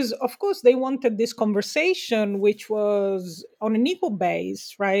of course they wanted this conversation which was on an equal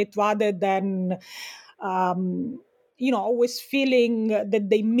base, right, rather than always feeling that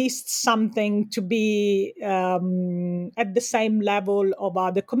they missed something to be at the same level of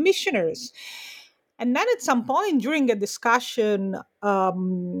other commissioners. And then at some point during a discussion, I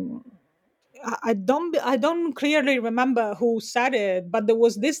don't clearly remember who said it, but there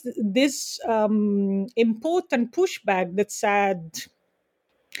was this important pushback that said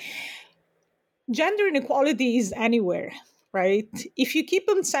gender inequality is anywhere, right? If you keep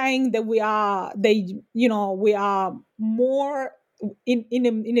on saying that we are more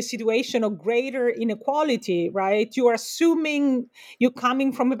in a situation of greater inequality, right? You are assuming you're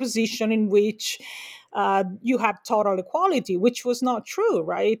coming from a position in which you have total equality, which was not true,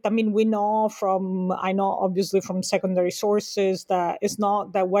 right? I mean, I know obviously from secondary sources that it's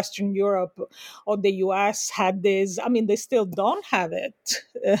not that Western Europe or the US had this. I mean, they still don't have it,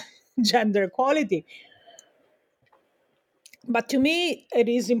 gender equality. But to me, it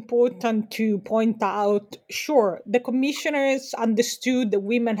is important to point out, sure, the commissioners understood that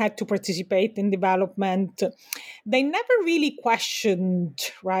women had to participate in development. They never really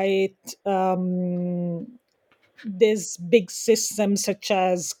questioned, right, this big systems such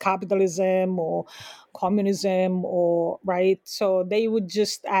as capitalism or communism, or right. So they would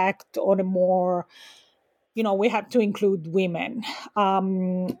just act on a more, we have to include women.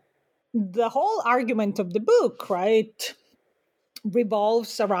 The whole argument of the book, right,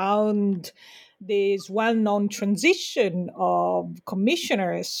 revolves around this well-known transition of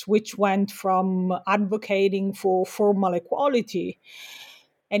commissioners, which went from advocating for formal equality,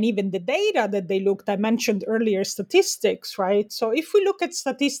 and even the data that they looked, I mentioned earlier statistics, right? So if we look at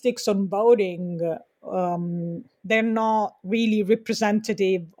statistics on voting, they're not really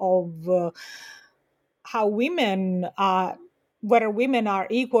representative of how women are, whether women are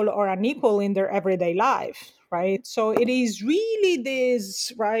equal or unequal in their everyday life, right? So it is really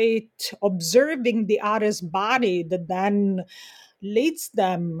this, right, observing the other's body that then leads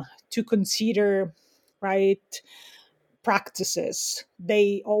them to consider, right, practices.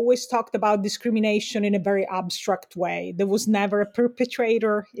 They always talked about discrimination in a very abstract way. There was never a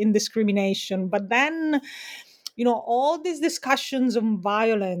perpetrator in discrimination. But then, all these discussions on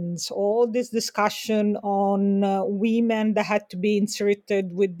violence, all this discussion on women that had to be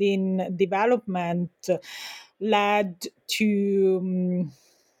inserted within development led to,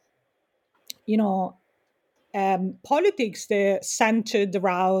 politics that centered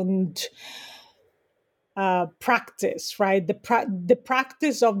around practice, right? The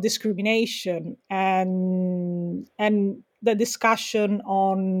practice of discrimination and the discussion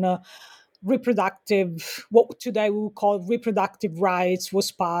on reproductive, what today we would call reproductive rights,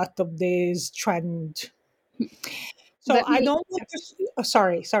 was part of this trend. So I don't want to.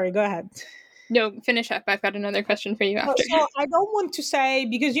 Sorry, go ahead. No, finish up. I've got another question for you after. So I don't want to say,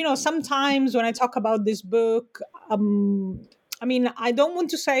 because, sometimes when I talk about this book, I don't want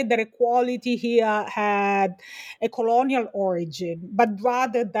to say that equality here had a colonial origin, but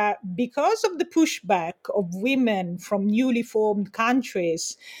rather that because of the pushback of women from newly formed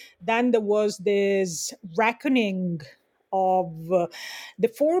countries, then there was this reckoning of the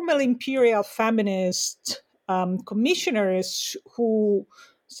formal imperial feminist commissioners who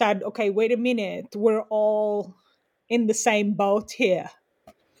said, okay, wait a minute, we're all in the same boat here.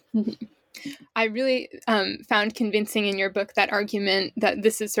 I really found convincing in your book that argument that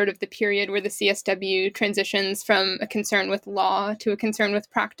this is sort of the period where the CSW transitions from a concern with law to a concern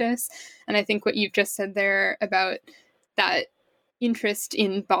with practice. And I think what you've just said there about that interest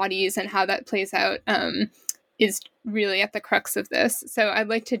in bodies and how that plays out is really at the crux of this. So I'd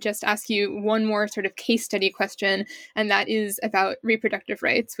like to just ask you one more sort of case study question, and that is about reproductive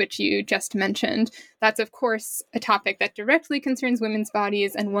rights, which you just mentioned. That's, of course, a topic that directly concerns women's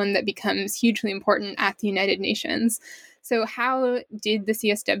bodies and one that becomes hugely important at the United Nations. So how did the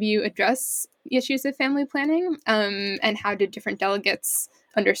CSW address issues of family planning, and how did different delegates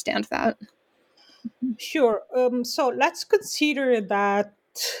understand that? Sure. So let's consider that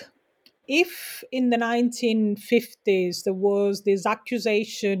if in the 1950s there was this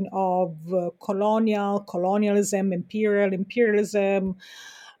accusation of colonialism, imperialism,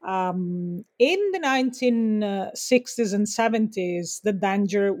 in the 1960s and 70s, the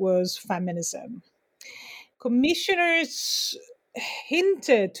danger was feminism. Commissioners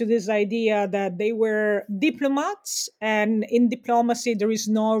hinted to this idea that they were diplomats, and in diplomacy there is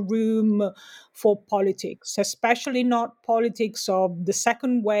no room for politics, especially not politics of the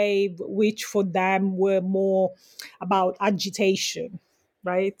second wave, which for them were more about agitation,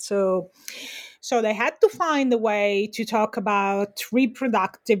 right? So they had to find a way to talk about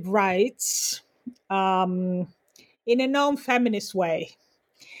reproductive rights in a non-feminist way.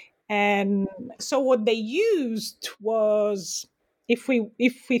 And so what they used was, if we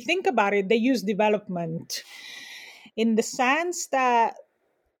think about it, they used development in the sense that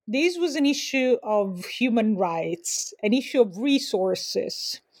this was an issue of human rights, an issue of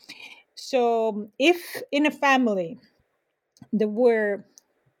resources. So if in a family there were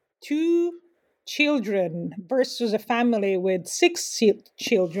 2 children versus a family with 6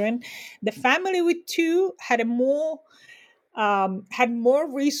 children, the family with 2 had more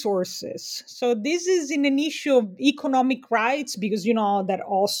resources. So this is in an issue of economic rights, because that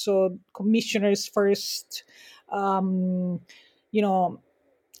also commissioners first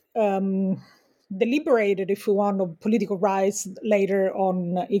deliberated, if we want, of political rights, later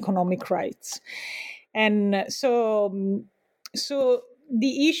on economic rights. And so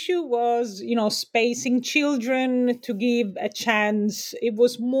the issue was, spacing children to give a chance. It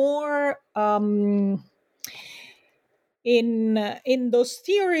was more in those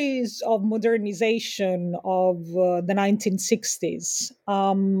theories of modernization of the 1960s.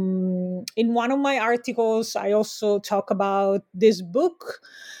 In one of my articles, I also talk about this book,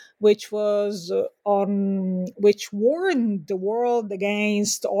 which warned the world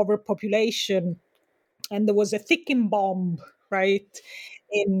against overpopulation, and there was a ticking bomb, right,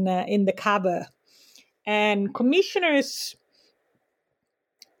 in the cover, and commissioners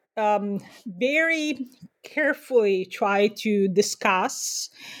very carefully try to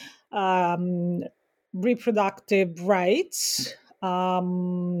discuss reproductive rights.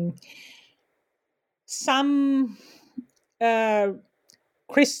 Some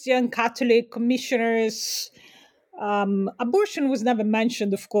Christian Catholic commissioners, abortion was never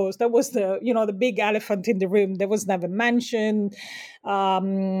mentioned, of course. That was the big elephant in the room. That was never mentioned.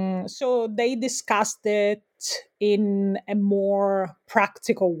 So they discussed it in a more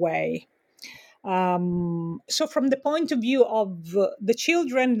practical way. So from the point of view of the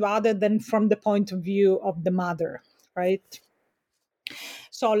children rather than from the point of view of the mother, right?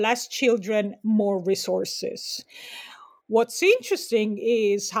 So less children, more resources. What's interesting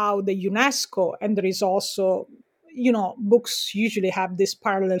is how the UNESCO, and there is also, books usually have these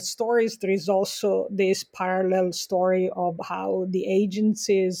parallel stories. There is also this parallel story of how the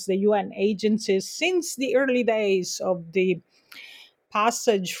agencies, the UN agencies, since the early days of the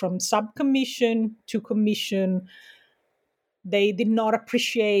passage from subcommission to commission, they did not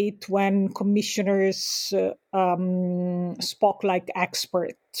appreciate when commissioners spoke like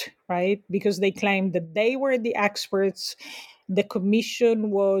experts, right? Because they claimed that they were the experts. The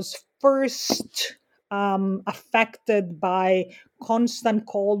commission was first affected by constant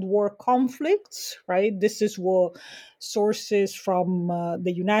Cold War conflicts, right? This is what sources from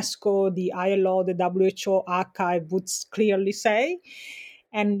the UNESCO, the ILO, the WHO archive would clearly say.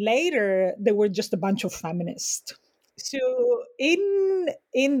 And later, they were just a bunch of feminists. So, in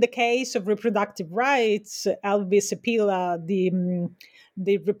the case of reproductive rights, Elvi Sepila,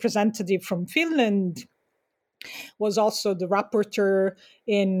 the representative from Finland, was also the rapporteur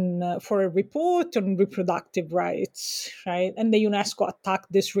in for a report on reproductive rights, right? And the UNESCO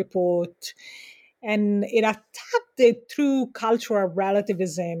attacked this report, and it attacked it through cultural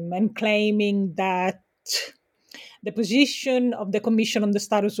relativism and claiming that the position of the Commission on the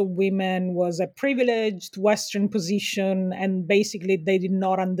Status of Women was a privileged Western position, and basically they did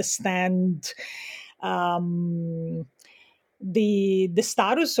not understand the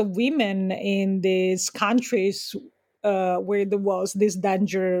status of women in these countries where there was this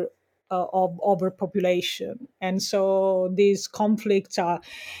danger of overpopulation. And so these conflicts are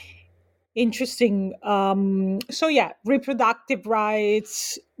interesting. So yeah, reproductive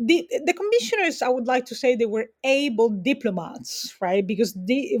rights. The commissioners, I would like to say, they were able diplomats, right? Because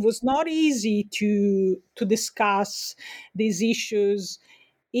it was not easy to discuss these issues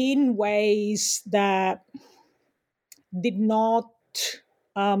in ways that did not,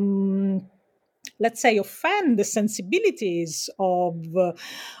 let's say, offend the sensibilities of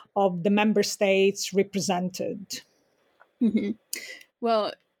the member states represented. Mm-hmm.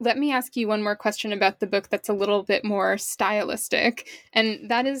 Well, let me ask you one more question about the book that's a little bit more stylistic. And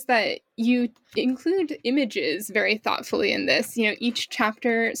that is that you include images very thoughtfully in this. You know, each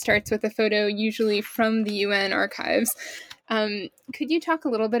chapter starts with a photo, usually from the UN archives. Could you talk a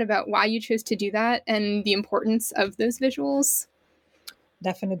little bit about why you chose to do that and the importance of those visuals?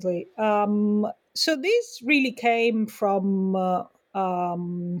 Definitely. So this really came from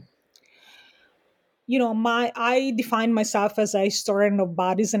I define myself as a historian of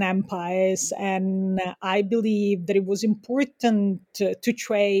bodies and empires, and I believe that it was important to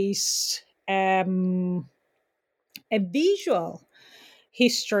trace a visual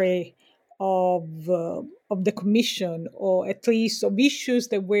history of the commission, or at least of issues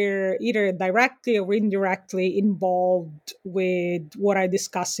that were either directly or indirectly involved with what I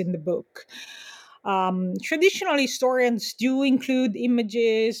discuss in the book. Traditional historians do include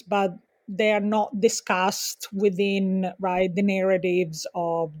images, but they are not discussed within, right, the narratives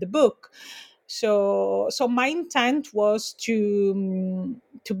of the book. So my intent was to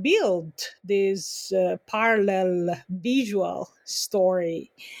build this parallel visual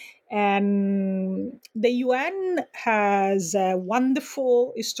story. And the UN has a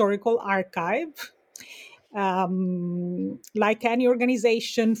wonderful historical archive. Like any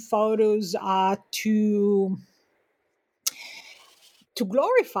organization, photos are to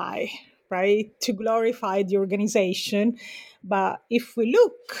glorify, right? To glorify the organization. But if we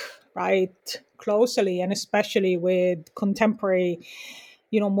look, right, closely, and especially with contemporary,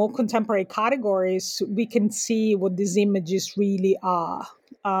 more contemporary categories, we can see what these images really are.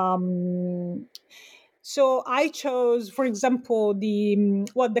 So I chose, for example,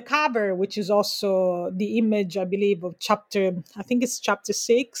 the cover, which is also the image, I believe, of I think it's chapter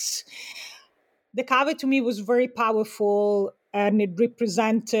 6. The cover to me was very powerful, and it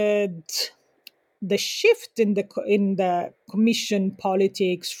represented the shift in the commission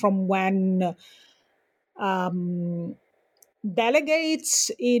politics from when delegates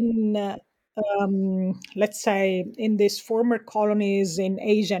in let's say in these former colonies in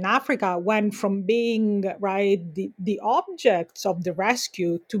Asia and Africa went from being, right, the objects of the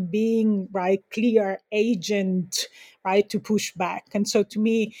rescue to being, right, clear agent, right, to push back. And so to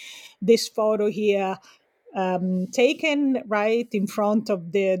me, this photo here, taken right in front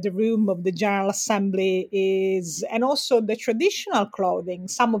of the room of the General Assembly, is, and also the traditional clothing,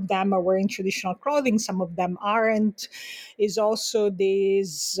 some of them are wearing traditional clothing, some of them aren't, is also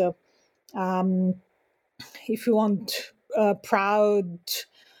this, if you want, proud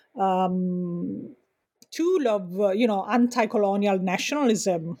tool of, anti-colonial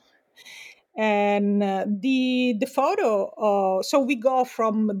nationalism. And the photo, so we go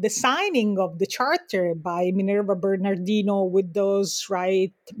from the signing of the charter by Minerva Bernardino with those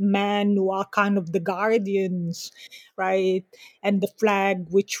right men who are kind of the guardians, right, and the flag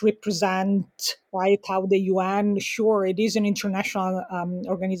which represent right how the UN, sure, it is an international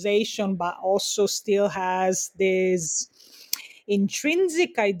organization, but also still has this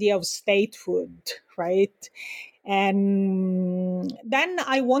intrinsic idea of statehood, right? And then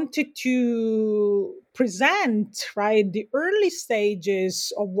I wanted to present, right, the early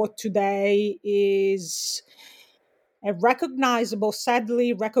stages of what today is a recognizable,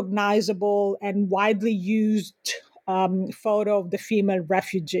 sadly recognizable, and widely used photo of the female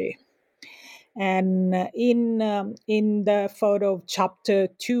refugee. And in the photo of chapter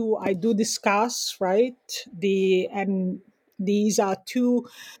 2, I do discuss, right, and these are two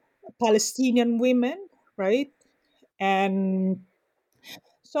Palestinian women, right? And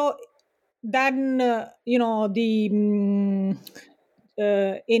so then in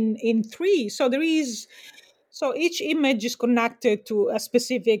three, so there is, so each image is connected to a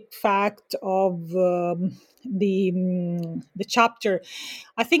specific fact of the chapter.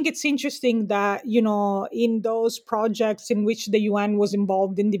 I think it's interesting that, in those projects in which the UN was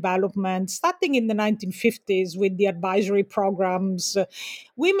involved in development, starting in the 1950s with the advisory programs,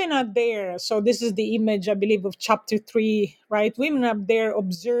 women are there. So this is the image, I believe, of chapter 3, right? Women are there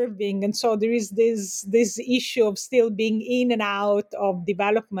observing. And so there is this issue of still being in and out of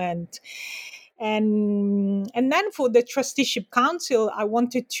development. And then for the trusteeship council, I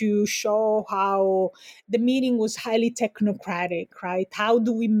wanted to show how the meeting was highly technocratic, right? How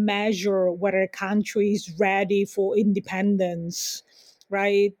do we measure whether a country is ready for independence,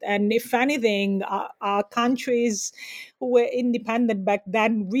 right? And if anything, our countries who were independent back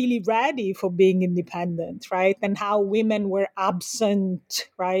then really ready for being independent, right? And how women were absent,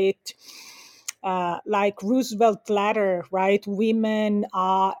 right? Like Roosevelt letter, right? Women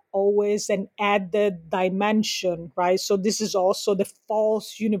are always an added dimension, right? So this is also the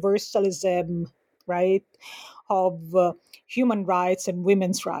false universalism, right, of human rights and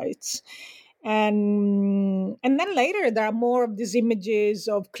women's rights. And then later there are more of these images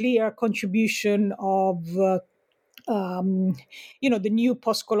of clear contribution of the new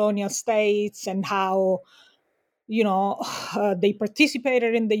post-colonial states and how they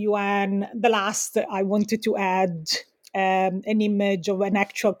participated in the UN. The last, I wanted to add an image of an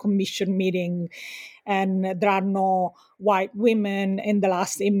actual commission meeting, and there are no white women in the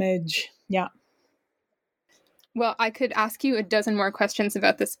last image. Yeah. Well, I could ask you a dozen more questions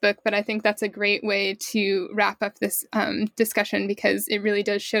about this book, but I think that's a great way to wrap up this discussion, because it really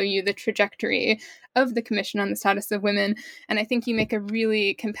does show you the trajectory of the Commission on the Status of Women. And I think you make a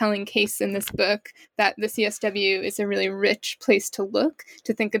really compelling case in this book that the CSW is a really rich place to look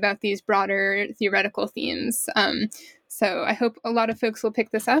to think about these broader theoretical themes. So I hope a lot of folks will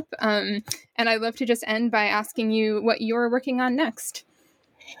pick this up. And I'd love to just end by asking you what you're working on next.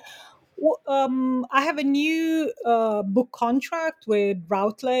 Well, I have a new book contract with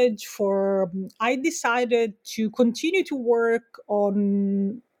Routledge I decided to continue to work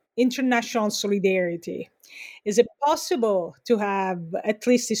on international solidarity. Is it possible to have, at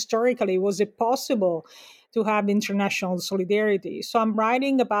least historically, was it possible to have international solidarity? So I'm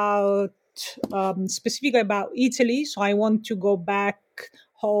writing about, specifically about Italy. So I want to go back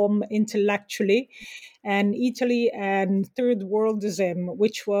home intellectually, and Italy and third worldism,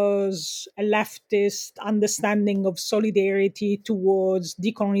 which was a leftist understanding of solidarity towards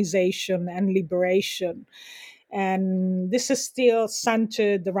decolonization and liberation. And this is still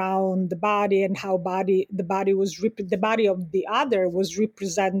centered around the body and how the body of the other was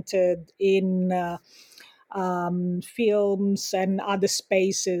represented in films and other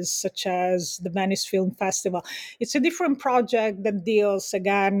spaces such as the Venice Film Festival. It's a different project that deals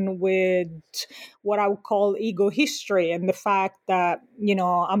again with what I would call ego history and the fact that,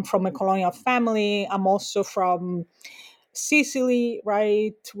 I'm from a colonial family. I'm also from Sicily,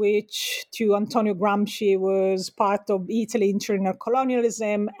 right, which to Antonio Gramsci was part of Italy internal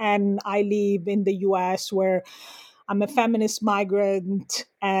colonialism. And I live in the US where I'm a feminist migrant,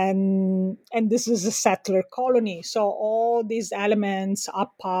 and this is a settler colony. So all these elements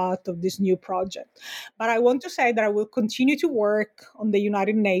are part of this new project. But I want to say that I will continue to work on the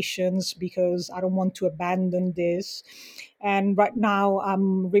United Nations because I don't want to abandon this. And right now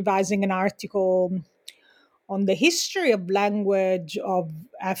I'm revising an article on the history of language of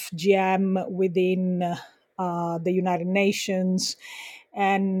FGM within the United Nations.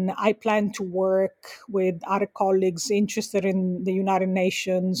 And I plan to work with other colleagues interested in the United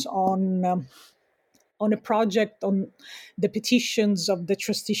Nations on a project on the petitions of the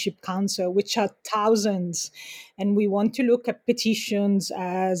Trusteeship Council, which are thousands. And we want to look at petitions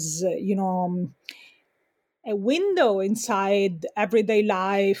as, a window inside everyday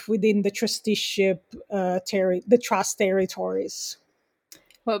life within the trusteeship, the trust territories.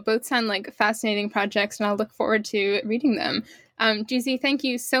 Well, both sound like fascinating projects, and I'll look forward to reading them. Giusi, thank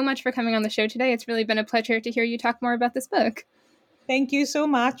you so much for coming on the show today. It's really been a pleasure to hear you talk more about this book. Thank you so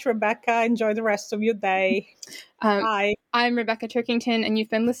much, Rebecca. Enjoy the rest of your day. Bye. I'm Rebecca Turkington, and you've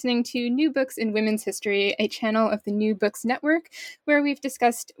been listening to New Books in Women's History, a channel of the New Books Network, where we've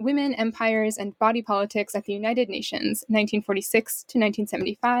discussed women, empires, and body politics at the United Nations, 1946 to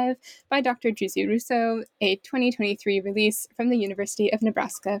 1975, by Dr. Giusi Russo, a 2023 release from the University of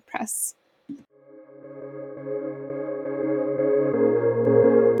Nebraska Press.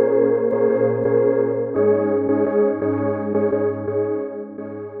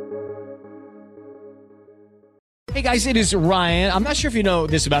 Hey guys, it is Ryan. I'm not sure if you know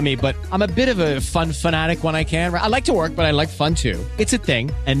this about me, but I'm a bit of a fun fanatic when I can. I like to work, but I like fun too. It's a thing.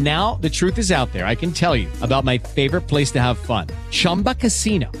 And now the truth is out there. I can tell you about my favorite place to have fun. Chumba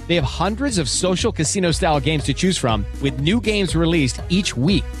Casino. They have hundreds of social casino style games to choose from with new games released each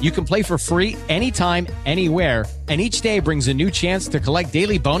week. You can play for free anytime, anywhere. And each day brings a new chance to collect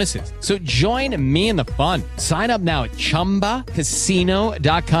daily bonuses. So join me in the fun. Sign up now at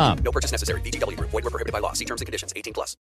ChumbaCasino.com. No purchase necessary. VGW Group. Void where prohibited by law. See terms and conditions. 18+.